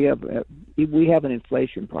 increase. So we have an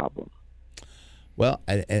inflation problem. Well,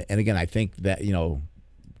 and again, I think that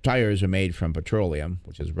tires are made from petroleum,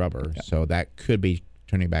 which is rubber, so that could be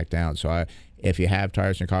turning back down. So if you have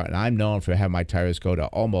tires in your car, and I'm known for having my tires go to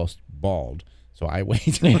almost bald, so I wait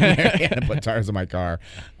to put tires in my car.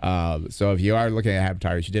 So if you are looking at have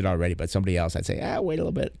tires, you did already, but somebody else, I'd say, wait a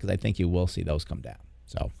little bit, because I think you will see those come down.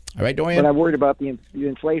 So, all right, Dorian? But I'm worried about the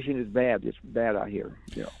inflation is bad. It's bad out here.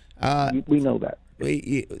 We know that.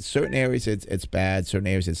 Certain areas it's bad, certain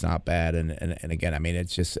areas it's not bad, and again, I mean,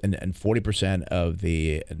 it's just and 40% of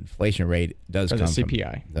the inflation rate does come from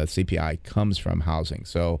CPI. The CPI comes from housing.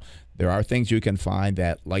 So there are things you can find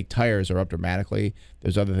that, like tires, are up dramatically.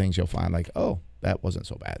 There's other things you'll find like, oh, that wasn't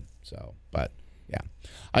so bad. So, but yeah.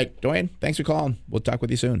 All right, Dorian, thanks for calling. We'll talk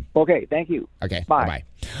with you soon. Okay, thank you. Okay, bye. Bye.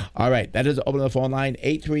 All right, that is open the phone line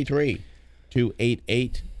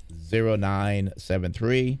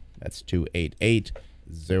 833-288-0973. That's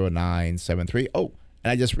 288-0973. Oh,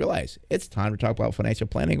 and I just realized it's time to talk about financial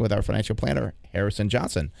planning with our financial planner, Harrison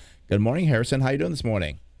Johnson. Good morning, Harrison. How are you doing this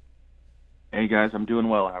morning? Hey, guys. I'm doing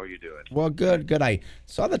well. How are you doing? Well, good. I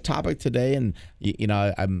saw the topic today, and,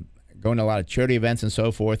 I'm going to a lot of charity events and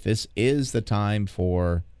so forth. This is the time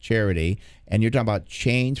for charity, and you're talking about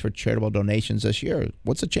change for charitable donations this year.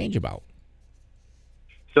 What's the change about?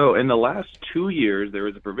 So in the last 2 years, there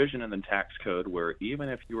was a provision in the tax code where even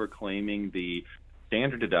if you were claiming the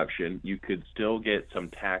standard deduction, you could still get some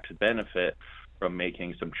tax benefit from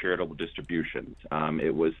making some charitable distributions.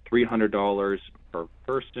 It was $300 per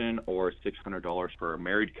person or $600 for a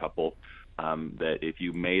married couple, that if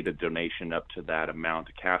you made a donation up to that amount,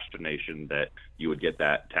 a cash donation, that you would get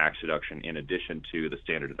that tax deduction in addition to the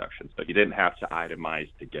standard deduction. So you didn't have to itemize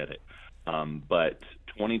to get it. But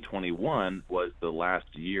 2021 was the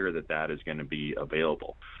last year that is going to be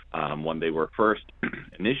available. When they were first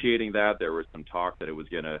initiating that, there was some talk that it was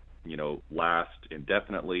going to, last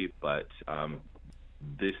indefinitely. But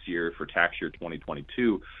this year, for tax year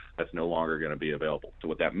 2022, that's no longer going to be available. So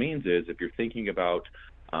what that means is, if you're thinking about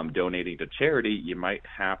donating to charity, you might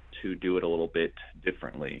have to do it a little bit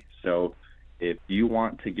differently. So if you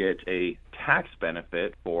want to get a tax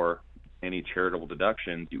benefit for any charitable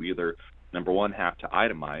deductions, you either, number one, have to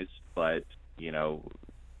itemize, but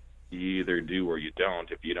you either do or you don't.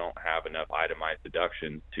 If you don't have enough itemized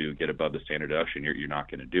deductions to get above the standard deduction, you're not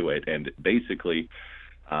going to do it. And basically,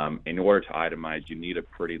 in order to itemize, you need a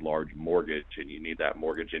pretty large mortgage, and you need that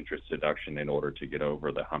mortgage interest deduction in order to get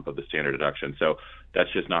over the hump of the standard deduction. So that's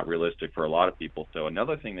just not realistic for a lot of people. So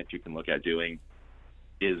another thing that you can look at doing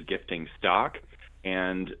is gifting stock.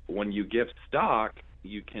 And when you gift stock,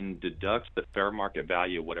 you can deduct the fair market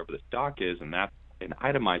value of whatever the stock is, and that's an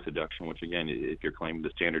itemized deduction, which, again, if you're claiming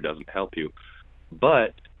the standard, doesn't help you.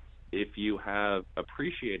 But if you have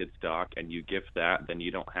appreciated stock and you gift that, then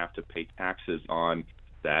you don't have to pay taxes on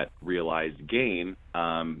that realized gain.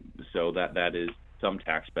 So that is some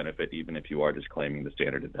tax benefit, even if you are just claiming the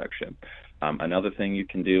standard deduction. Another thing you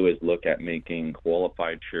can do is look at making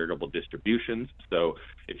qualified charitable distributions. So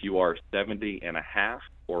if you are 70 and a half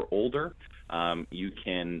or older, you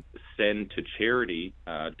can send to charity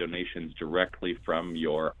donations directly from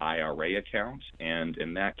your IRA account. And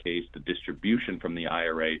in that case, the distribution from the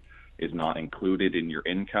IRA is not included in your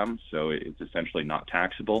income, so it's essentially not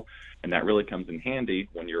taxable. And that really comes in handy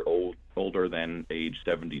when you're older than age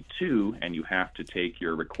 72 and you have to take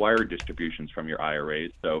your required distributions from your IRAs.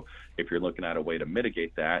 So if you're looking at a way to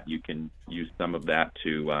mitigate that, you can use some of that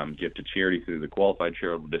to give to charity through the qualified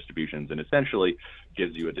charitable distributions, and essentially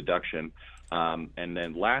gives you a deduction. And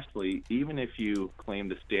then lastly, even if you claim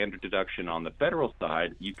the standard deduction on the federal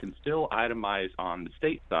side, you can still itemize on the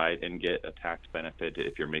state side and get a tax benefit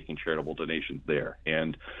if you're making charitable donations there.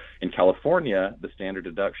 And in California, the standard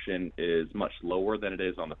deduction is much lower than it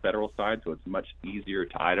is on the federal side, so it's much easier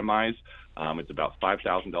to itemize. It's about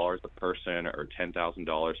 $5,000 a person or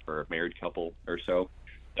 $10,000 for a married couple or so.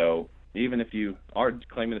 So even if you are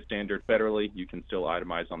claiming the standard federally, you can still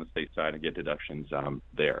itemize on the state side and get deductions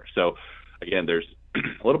there. So again, there's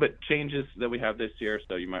a little bit changes that we have this year,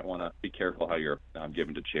 so you might want to be careful how you're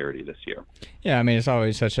giving to charity this year. Yeah, I mean, it's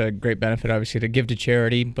always such a great benefit, obviously, to give to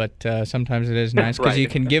charity, but sometimes it is nice because Right. you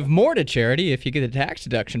can give more to charity if you get a tax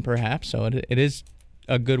deduction, perhaps. So it is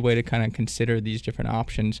a good way to kind of consider these different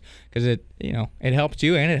options because it helps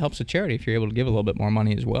you and it helps the charity if you're able to give a little bit more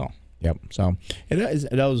money as well. Yep. So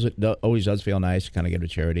it always does feel nice to kind of give to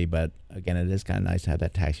charity, but again, it is kind of nice to have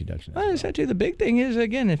that tax deduction. Well, I said too, the big thing is,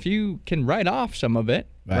 again, if you can write off some of it,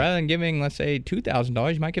 Right. rather than giving, let's say,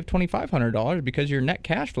 $2,000, you might give $2,500 because your net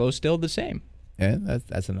cash flow is still the same. Yeah,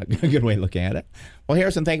 that's a good way of looking at it. Well,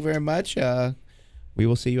 Harrison, thank you very much. We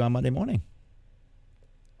will see you on Monday morning.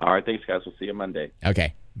 All right, thanks, guys. We'll see you Monday.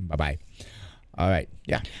 Okay. Bye-bye. All right.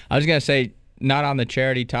 Yeah. I was going to say, not on the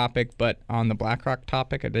charity topic, but on the BlackRock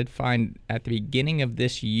topic, I did find at the beginning of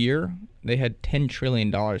this year, they had $10 trillion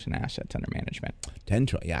in assets under management. 10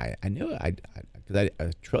 trillion. Yeah, I knew it. Because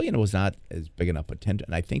a trillion was not as big enough, but 10,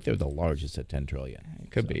 and I think they're the largest at 10 trillion.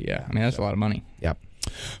 It could be, yeah. I mean, that's a lot of money. Yep.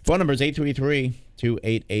 Phone number is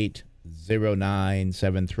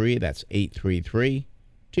 833-288-0973. That's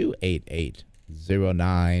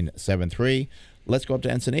 833-288-0973. Let's go up to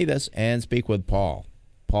Encinitas and speak with Paul.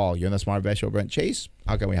 Paul, you're in the Smart Invest Show, Brent Chase.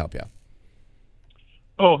 How can we help you?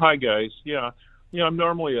 Oh, hi, guys. Yeah, I'm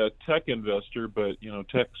normally a tech investor, but,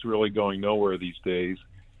 tech's really going nowhere these days.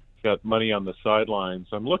 Got money on the sidelines.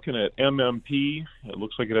 I'm looking at MMP. It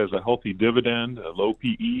looks like it has a healthy dividend, a low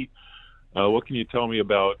PE. What can you tell me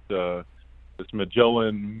about this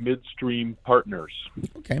Magellan Midstream Partners?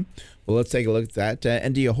 Okay. Well, let's take a look at that.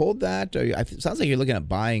 And do you hold that? It sounds like you're looking at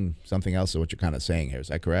buying something else is what you're kind of saying here. Is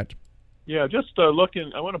that correct? Yeah, just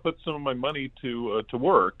looking. I want to put some of my money to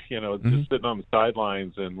work. Just sitting on the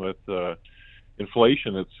sidelines, and with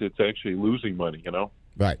inflation, it's actually losing money.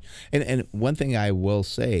 Right. And one thing I will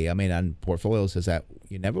say, I mean, on portfolios is that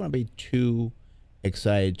you never want to be too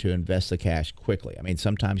excited to invest the cash quickly. I mean,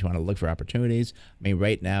 sometimes you want to look for opportunities. I mean,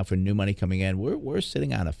 right now for new money coming in, we're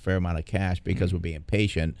sitting on a fair amount of cash because we're being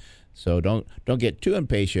patient. So don't get too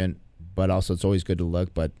impatient. But also, it's always good to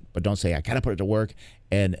look. But don't say I gotta put it to work,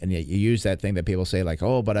 and you use that thing that people say like,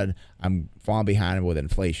 oh, but I'm falling behind with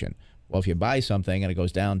inflation. Well, if you buy something and it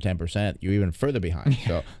goes down 10%, you're even further behind.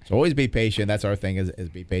 So always be patient. That's our thing is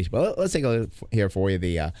be patient. But let's take a look here for you.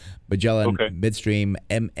 The Magellan Midstream,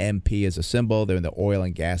 MMP is a symbol. They're in the oil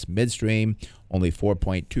and gas midstream. Only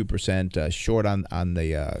 4.2% short on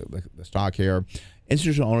the stock here.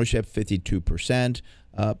 Institutional ownership 52%.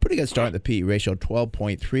 Pretty good start. The PE ratio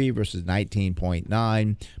 12.3 versus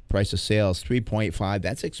 19.9. Price of sales 3.5.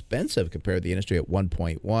 That's expensive compared to the industry at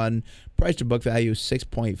 1.1. Price to book value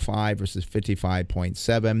 6.5 versus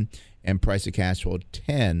 55.7. And price to cash flow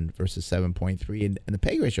 10 versus 7.3. And the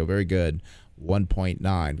PEG ratio very good,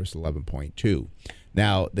 1.9 versus 11.2.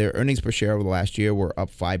 Now, their earnings per share over the last year were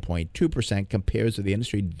up 5.2% compared to the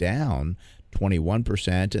industry down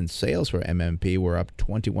 21%, and sales for MMP were up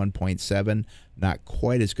 21.7, not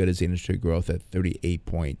quite as good as the industry growth at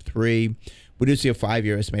 38.3. We do see a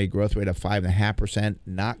 5-year estimated growth rate of 5.5%,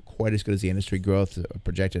 not quite as good as the industry growth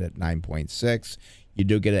projected at 9.6. You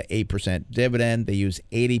do get an 8% dividend. They use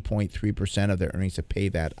 80.3% of their earnings to pay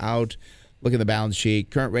that out. Look at the balance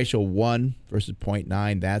sheet. Current ratio 1 versus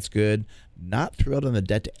 0.9. That's good. Not thrilled on the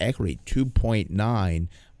debt to equity, 2.9,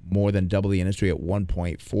 more than double the industry at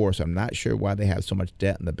 1.4. So I'm not sure why they have so much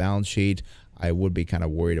debt in the balance sheet. I would be kind of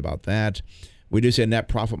worried about that. We do see a net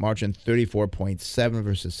profit margin 34.7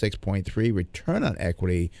 versus 6.3. Return on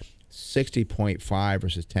equity 60.5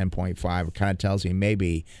 versus 10.5. It kind of tells me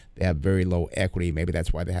maybe they have very low equity. Maybe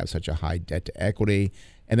that's why they have such a high debt to equity.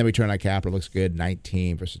 And then return on capital looks good,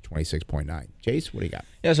 19 versus 26.9. Chase, what do you got?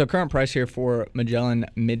 Yeah, so current price here for Magellan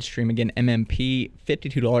Midstream, again, MMP,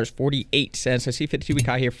 $52.48. I see 52-week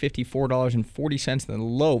high here, $54.40. The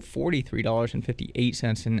low,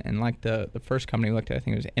 $43.58. And like the first company we looked at, I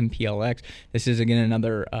think it was MPLX. This is, again,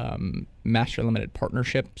 another master limited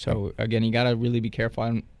partnership. So, again, you got to really be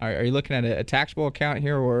careful. Are you looking at a taxable account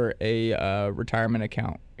here or a retirement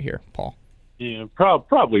account here, Paul? Yeah,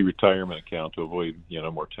 probably retirement account to avoid,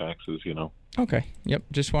 more taxes, Okay. Yep.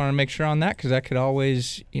 Just want to make sure on that because that could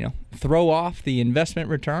always, throw off the investment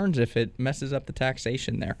returns if it messes up the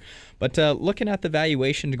taxation there. But looking at the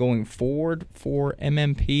valuations going forward for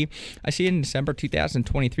MMP, I see in December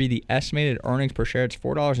 2023, the estimated earnings per share, it's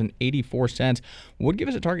 $4.84, would give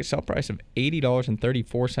us a target sell price of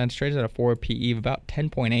 $80.34, trades at a forward PE of about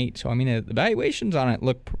 10.8. So, the valuations on it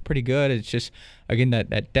look pretty good. It's just, again,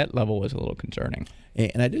 that debt level was a little concerning.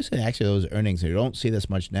 And I do say actually those earnings, you don't see this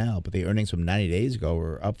much now, but the earnings from 90 days ago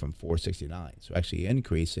were up from 469. So actually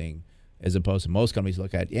increasing as opposed to most companies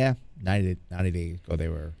look at, 90 days ago they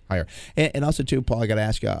were higher. And also too, Paul, I got to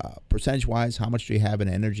ask you, percentage-wise, how much do you have in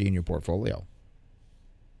energy in your portfolio?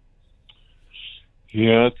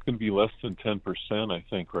 Yeah, it's going to be less than 10%, I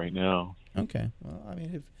think, right now. Okay. Well,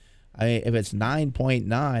 if it's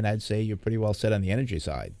 9.9, I'd say you're pretty well set on the energy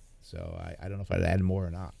side. So I don't know if I'd add more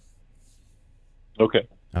or not. Okay.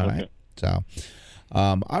 All right. So,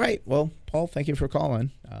 all right. Well, Paul, thank you for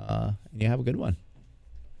calling. And you have a good one.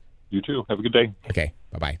 You too. Have a good day. Okay.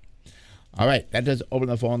 Bye-bye. All right. That does open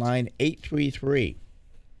the phone line,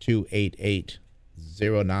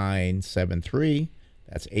 833-288-0973.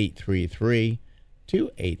 That's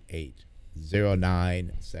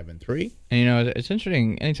 833-288-0973. And, it's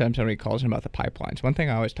interesting anytime somebody calls in about the pipelines. One thing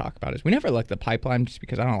I always talk about is we never look at the pipeline just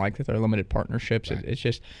because I don't like that they're limited partnerships. Right. It's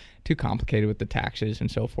just too complicated with the taxes and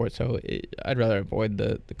so forth. So I'd rather avoid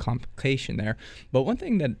the complication there. But one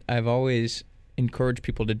thing that I've always encouraged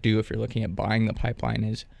people to do if you're looking at buying the pipeline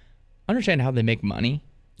is understand how they make money.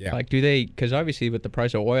 Yeah. Like, do they, because obviously with the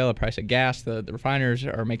price of oil, the price of gas, the refiners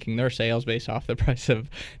are making their sales based off the price of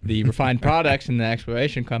the refined products, and the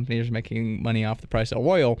exploration companies are making money off the price of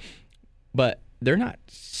oil. But they're not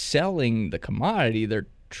selling the commodity, they're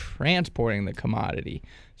transporting the commodity.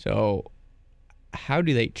 So how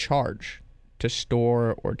do they charge to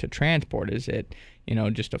store or to transport? Is it,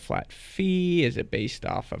 just a flat fee? Is it based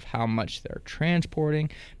off of how much they're transporting?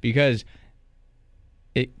 Because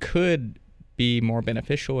it could be more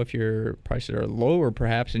beneficial if your prices are lower,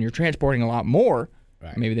 perhaps, and you're transporting a lot more.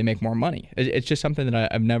 Right. Maybe they make more money. It's just something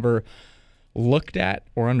that I've never looked at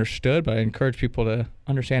or understood, but I encourage people to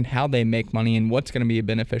understand how they make money and what's going to be a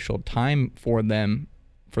beneficial time for them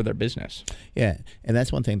for their business. Yeah, and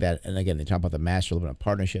that's one thing that, and again, they talk about the master limited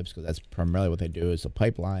partnerships because that's primarily what they do is the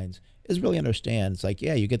pipelines, is really understand. It's like,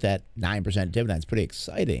 you get that 9% dividend. It's pretty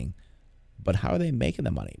exciting, but how are they making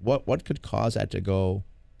the money? What could cause that to go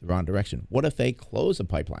the wrong direction? What if they close the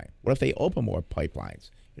pipeline? What if they open more pipelines?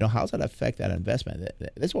 How does that affect that investment?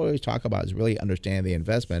 That's what we always talk about is really understanding the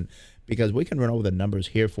investment, because we can run over the numbers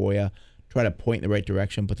here for you, try to point in the right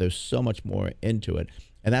direction, but there's so much more into it.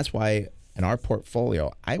 And that's why in our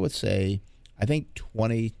portfolio, I would say, I think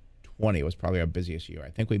 2020 was probably our busiest year. I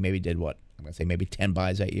think we maybe did I'm going to say maybe 10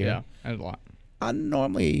 buys that year. Yeah, that's a lot.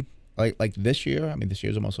 Normally, like this year, this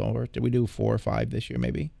year's almost over. Did we do 4 or 5 this year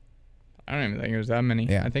maybe? I don't even think it was that many.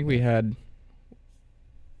 Yeah. I think we had,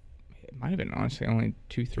 it might have been honestly only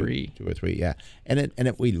 2, 3. 2 or 3, yeah. And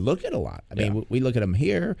we look at a lot. We look at them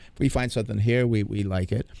here. If we find something here, we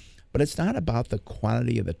like it. But it's not about the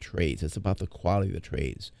quantity of the trades. It's about the quality of the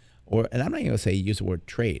trades. And I'm not going to use the word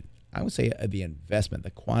trade. I would say the investment,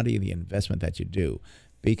 the quantity of the investment that you do,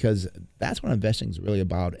 because that's what investing is really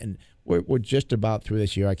about. And we're just about through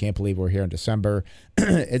this year. I can't believe we're here in December.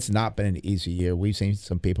 It's not been an easy year. We've seen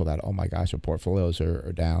some people that, oh my gosh, their portfolios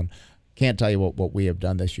are down. Can't tell you what we have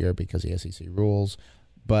done this year because of the SEC rules,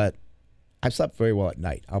 but I've slept very well at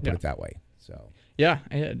night. I'll put it that way. So. Yeah,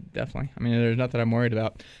 definitely. I mean, there's nothing I'm worried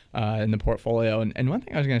about in the portfolio. And one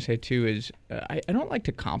thing I was going to say, too, is I don't like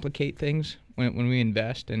to complicate things when we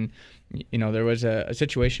invest. And, there was a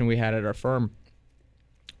situation we had at our firm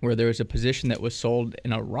where there was a position that was sold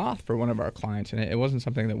in a Roth for one of our clients. And it wasn't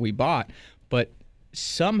something that we bought. But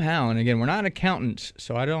somehow, and again, we're not accountants,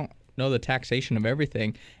 so I don't know the taxation of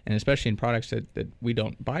everything, and especially in products that we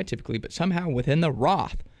don't buy typically. But somehow within the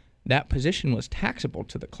Roth, that position was taxable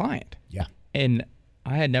to the client. Yeah. And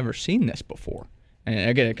I had never seen this before. And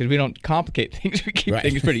again, because we don't complicate things, we keep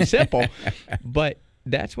things pretty simple. But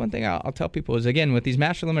that's one thing I'll tell people is, again, with these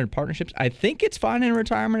master limited partnerships, I think it's fine in a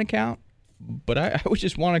retirement account, but I would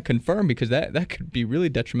just want to confirm, because that could be really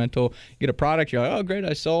detrimental. You get a product, you're like, oh, great,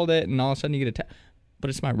 I sold it, and all of a sudden you get but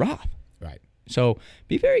it's my Roth. Right. So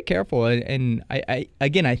be very careful. And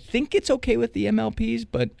I think it's okay with the MLPs,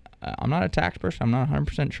 but I'm not a tax person. I'm not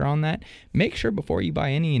 100% sure on that. Make sure before you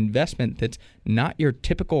buy any investment that's not your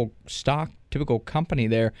typical stock, typical company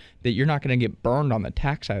there, that you're not going to get burned on the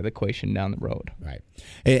tax side of the equation down the road. Right.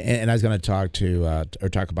 And I was going to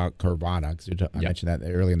talk about Carvana, because I mentioned that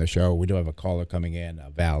early in the show. We do have a caller coming in,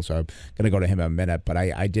 Val, so I'm going to go to him in a minute. But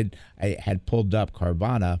I had pulled up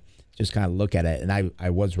Carvana, just kind of look at it, and I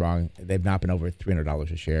was wrong. They've not been over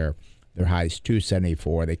 $300 a share. Their high is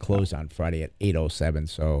 $274. They closed on Friday at $807,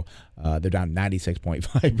 so they're down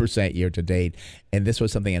 96.5% year to date. And this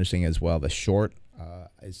was something interesting as well. The short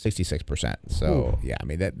is 66%. So yeah, I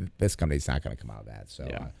mean this company's not going to come out of that.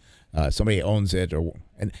 So somebody owns it,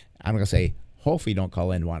 and I'm going to say, hopefully, don't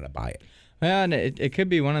call in and want to buy it. Yeah, and it could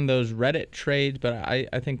be one of those Reddit trades, but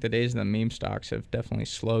I think the days of the meme stocks have definitely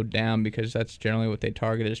slowed down, because that's generally what they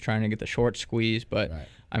target, is trying to get the short squeeze. But right.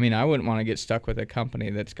 I mean, I wouldn't want to get stuck with a company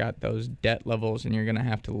that's got those debt levels, and you're going to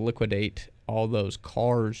have to liquidate all those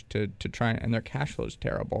cars to try, and their cash flow is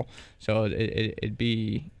terrible. So it'd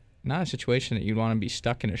be not a situation that you'd want to be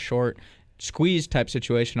stuck in a short squeeze type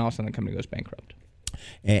situation. All of a sudden the company goes bankrupt.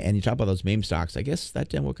 And you talk about those meme stocks. I guess that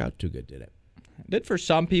didn't work out too good, did it? Did for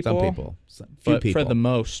some people. Few but people. For the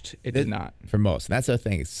most, it did not. For most. And that's the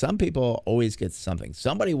thing. Some people always get something.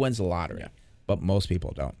 Somebody wins the lottery, but most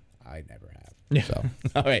people don't. I never have. Yeah. So,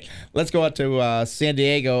 all right. Let's go out to San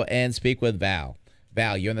Diego and speak with Val.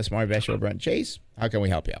 Val, you're in the Smart Investor with Brent Chase. How can we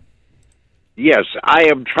help you? Yes, I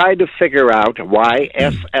am trying to figure out why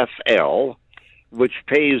SFL, which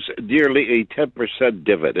pays nearly a 10%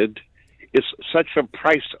 dividend, is such a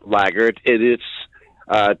price laggard in its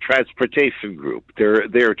transportation group. They're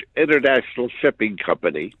an international shipping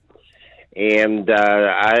company, and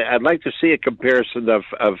I'd like to see a comparison of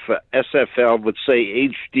SFL with, say,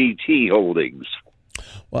 HDT Holdings.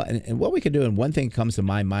 Well, and what we can do, and one thing comes to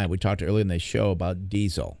my mind, we talked earlier in the show about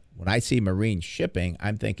diesel. When I see marine shipping,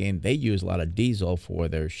 I'm thinking they use a lot of diesel for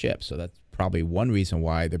their ships, so that's probably one reason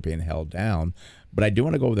why they're being held down. But I do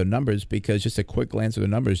want to go over the numbers, because just a quick glance of the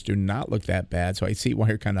numbers do not look that bad. So I see why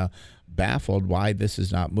you're kind of baffled why this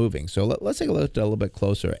is not moving. So let's take a look at a little bit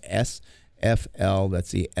closer. SFL,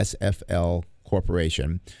 that's the SFL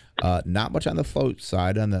Corporation. Not much on the float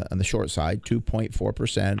side, on the short side,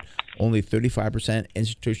 2.4%, only 35%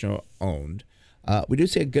 institutional owned. We do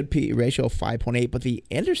see a good PE ratio of 5.8, but the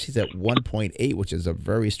industry's at 1.8, which is a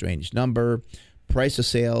very strange number. Price to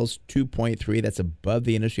sales, 2.3. That's above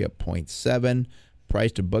the industry at 0.7.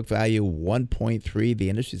 Price to book value, 1.3. The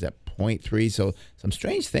industry's at 0.3. So some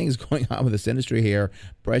strange things going on with this industry here.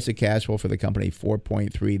 Price to cash flow for the company,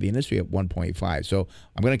 4.3. The industry at 1.5. So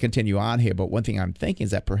I'm going to continue on here, but one thing I'm thinking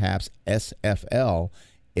is that perhaps SFL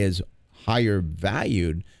is higher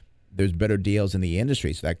valued. There's better deals in the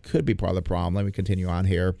industry, so that could be part of the problem. Let me continue on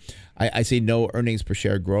here. I see no earnings per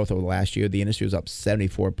share growth over the last year. The industry was up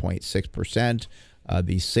 74.6%.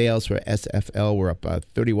 The sales for SFL were up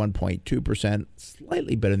 31.2%,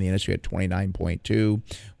 slightly better than the industry at 29.2%.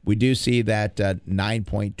 We do see that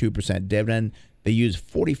 9.2% dividend. They use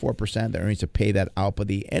 44% of their earnings to pay that out, but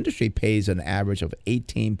the industry pays an average of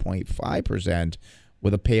 18.5%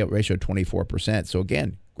 with a payout ratio of 24%. So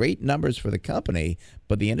again, great numbers for the company,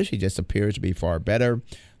 but the industry just appears to be far better.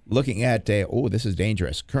 Looking at, this is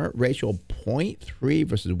dangerous. Current ratio 0.3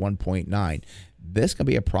 versus 1.9. This can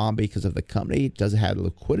be a problem because if the company doesn't have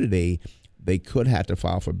liquidity, they could have to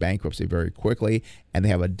file for bankruptcy very quickly, and they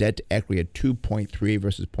have a debt to equity of 2.3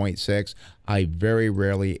 versus 0.6. I very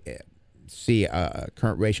rarely see a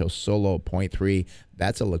current ratio so low 0.3.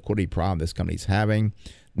 That's a liquidity problem this company's having.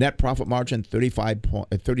 Net profit margin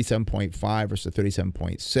 37.5 versus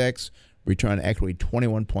 37.6. Return on equity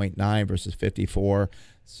 21.9 versus 54.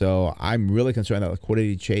 So I'm really concerned that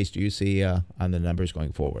liquidity. Chase, do you see on the numbers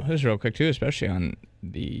going forward? This is real quick too, especially on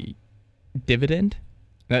the dividend.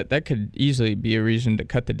 That could easily be a reason to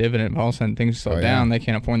cut the dividend. If all of a sudden things slow down, they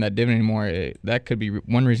can't afford that dividend anymore. That could be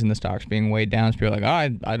one reason the stock's being weighed down. Is people are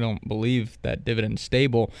like, I don't believe that dividend's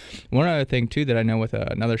stable. One other thing too that I know with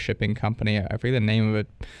another shipping company, I forget the name of it,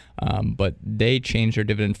 but they changed their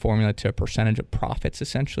dividend formula to a percentage of profits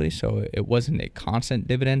essentially. So it wasn't a constant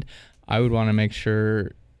dividend. I would want to make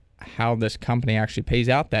sure how this company actually pays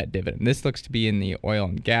out that dividend. This looks to be in the oil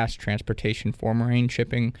and gas, transportation for marine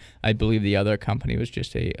shipping. I believe the other company was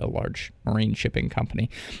just a large marine shipping company.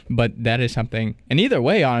 But that is something, and either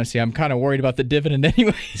way, honestly, I'm kind of worried about the dividend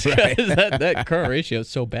anyways, because that current ratio is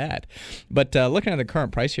so bad. But looking at the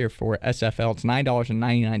current price here for SFL, it's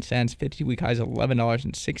 $9.99, 50-week highs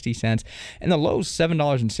 $11.60, and the lows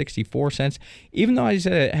 $7.64. Even though I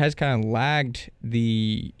said it has kind of lagged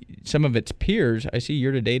some of its peers, I see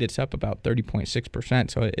year-to-date it's up about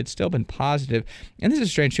 30.6%, so it's still been positive. And this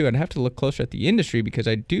is strange too. I'd have to look closer at the industry because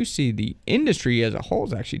I do see the industry as a whole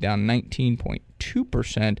is actually down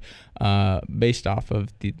 19.2% based off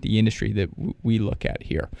of the industry that we look at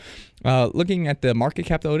here. Looking at the market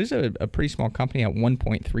cap, though, it is a pretty small company at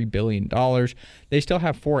 $1.3 billion. They still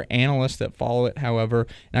have 4 analysts that follow it, however.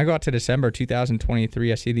 And I go out to December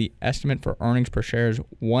 2023. I see the estimate for earnings per share is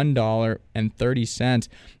 $1.30.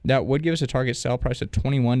 That would give us a target sell price of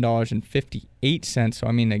 $21.58. So,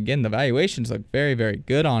 I mean, again, the valuations look very, very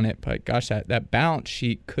good on it. But, gosh, that balance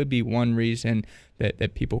sheet could be one reason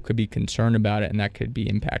that people could be concerned about it, and that could be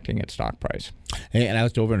impacting its stock price. Hey, and I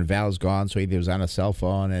was over and Val's gone, so either he was on a cell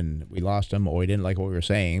phone and we lost him, or we didn't like what we were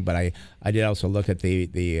saying. But I did also look at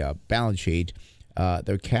the balance sheet.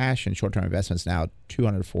 Their cash and short-term investments now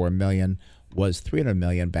 $204 million, was $300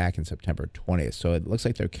 million back in September 20th. So it looks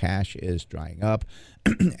like their cash is drying up.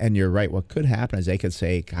 And you're right. What could happen is they could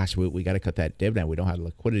say, "Gosh, we got to cut that dividend. We don't have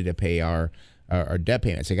liquidity to pay our debt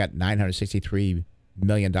payments." They got $963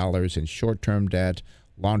 million in short-term debt,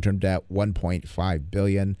 long-term debt $1.5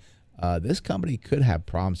 billion. This company could have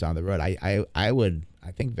problems down the road. I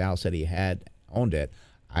think Val said he had owned it.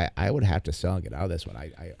 I would have to sell and get out of this one.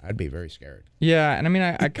 I'd be very scared. Yeah, and I mean,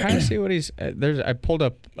 I kind of see what he's I pulled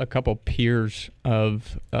up a couple peers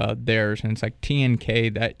of theirs, and it's like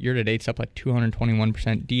TNK, that year to date's up like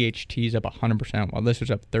 221%. DHT's up 100%, while this was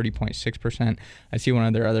up 30.6%. I see one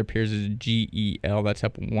of their other peers is GEL, that's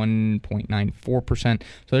up 1.94%. So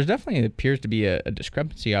there's definitely appears to be a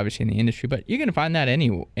discrepancy, obviously, in the industry, but you can find that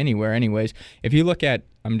anywhere, anyways. If you look at,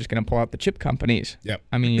 I'm just going to pull out the chip companies. Yep.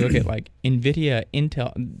 I mean, you look at like NVIDIA,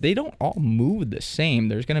 Intel, they don't all move the same.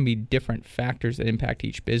 There's going to be different factors that impact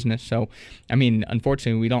each business. So, I mean,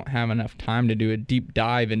 unfortunately, we don't have enough time to do a deep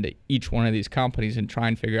dive into each one of these companies and try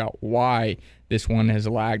and figure out why this one has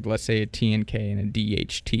lagged, let's say, a TNK and a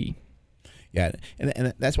DHT. Yeah,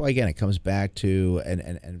 and that's why, again, it comes back to,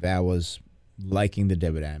 and Val was liking the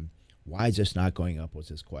dividend. Why is this not going up was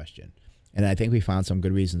his question. And I think we found some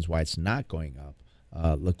good reasons why it's not going up.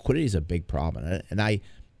 Liquidity is a big problem, and I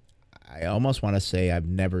almost want to say I've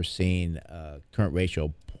never seen current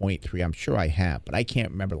ratio 0.3. I'm sure I have, but I can't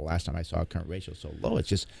remember the last time I saw a current ratio so low. It's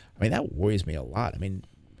just, I mean, that worries me a lot. I mean,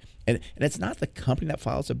 and it's not the company that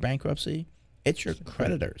files a bankruptcy; it's your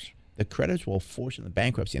creditors. The creditors will force you into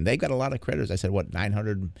bankruptcy, and they've got a lot of creditors. I said, what,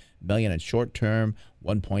 $900 million in short term,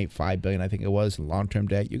 $1.5 billion, I think it was, in long term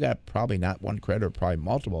debt. You got probably not one creditor, probably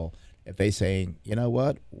multiple. If they say, you know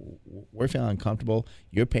what, we're feeling uncomfortable,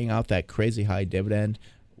 you're paying out that crazy high dividend,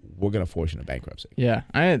 we're going to force you into bankruptcy. Yeah.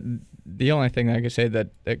 The only thing I could say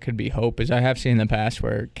that could be hope is I have seen in the past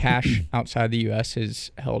where cash outside the U.S. is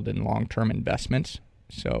held in long-term investments,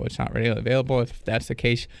 so it's not readily available. If that's the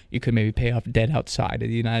case, you could maybe pay off debt outside of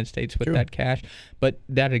the United States with that cash. But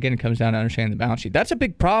that, again, comes down to understanding the balance sheet. That's a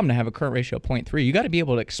big problem to have a current ratio of 0.3. You got to be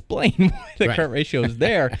able to explain why the current ratio is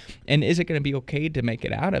there, and is it going to be okay to make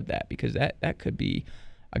it out of that? Because that could be,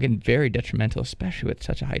 again, very detrimental, especially with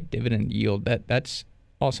such a high dividend yield. That's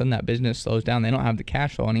all of a sudden that business slows down. They don't have the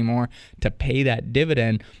cash flow anymore to pay that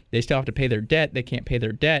dividend. They still have to pay their debt. They can't pay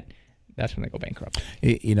their debt. That's when they go bankrupt.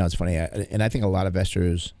 You know, it's funny, and I think a lot of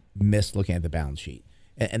investors miss looking at the balance sheet.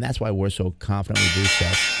 And that's why we're so confident we do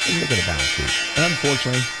stuff. Look at the balance sheet. And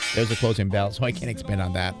unfortunately, there's a closing bell, so I can't expand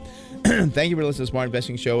on that. Thank you for listening to Smart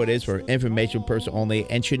Investing Show. It is for informational purpose only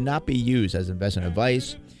and should not be used as investment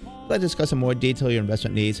advice. If you'd like to discuss in more detail your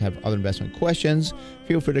investment needs, have other investment questions,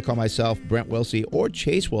 feel free to call myself, Brent Wilsey, or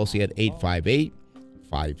Chase Wilsey at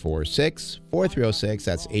 858-546-4306.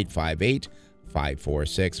 That's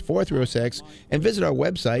 858-546-4306. And visit our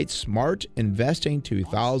website,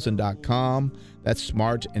 smartinvesting2000.com. That's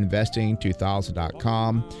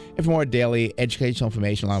smartinvesting2000.com. And for more daily educational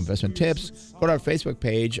information along investment tips, go to our Facebook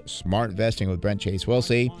page, Smart Investing with Brent Chase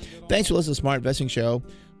Wilsey. Thanks for listening to the Smart Investing Show.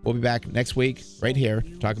 We'll be back next week right here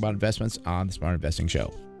to talk about investments on the Smart Investing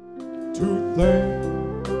Show. To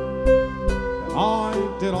think that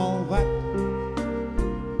I did all that,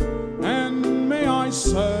 and may I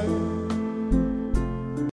say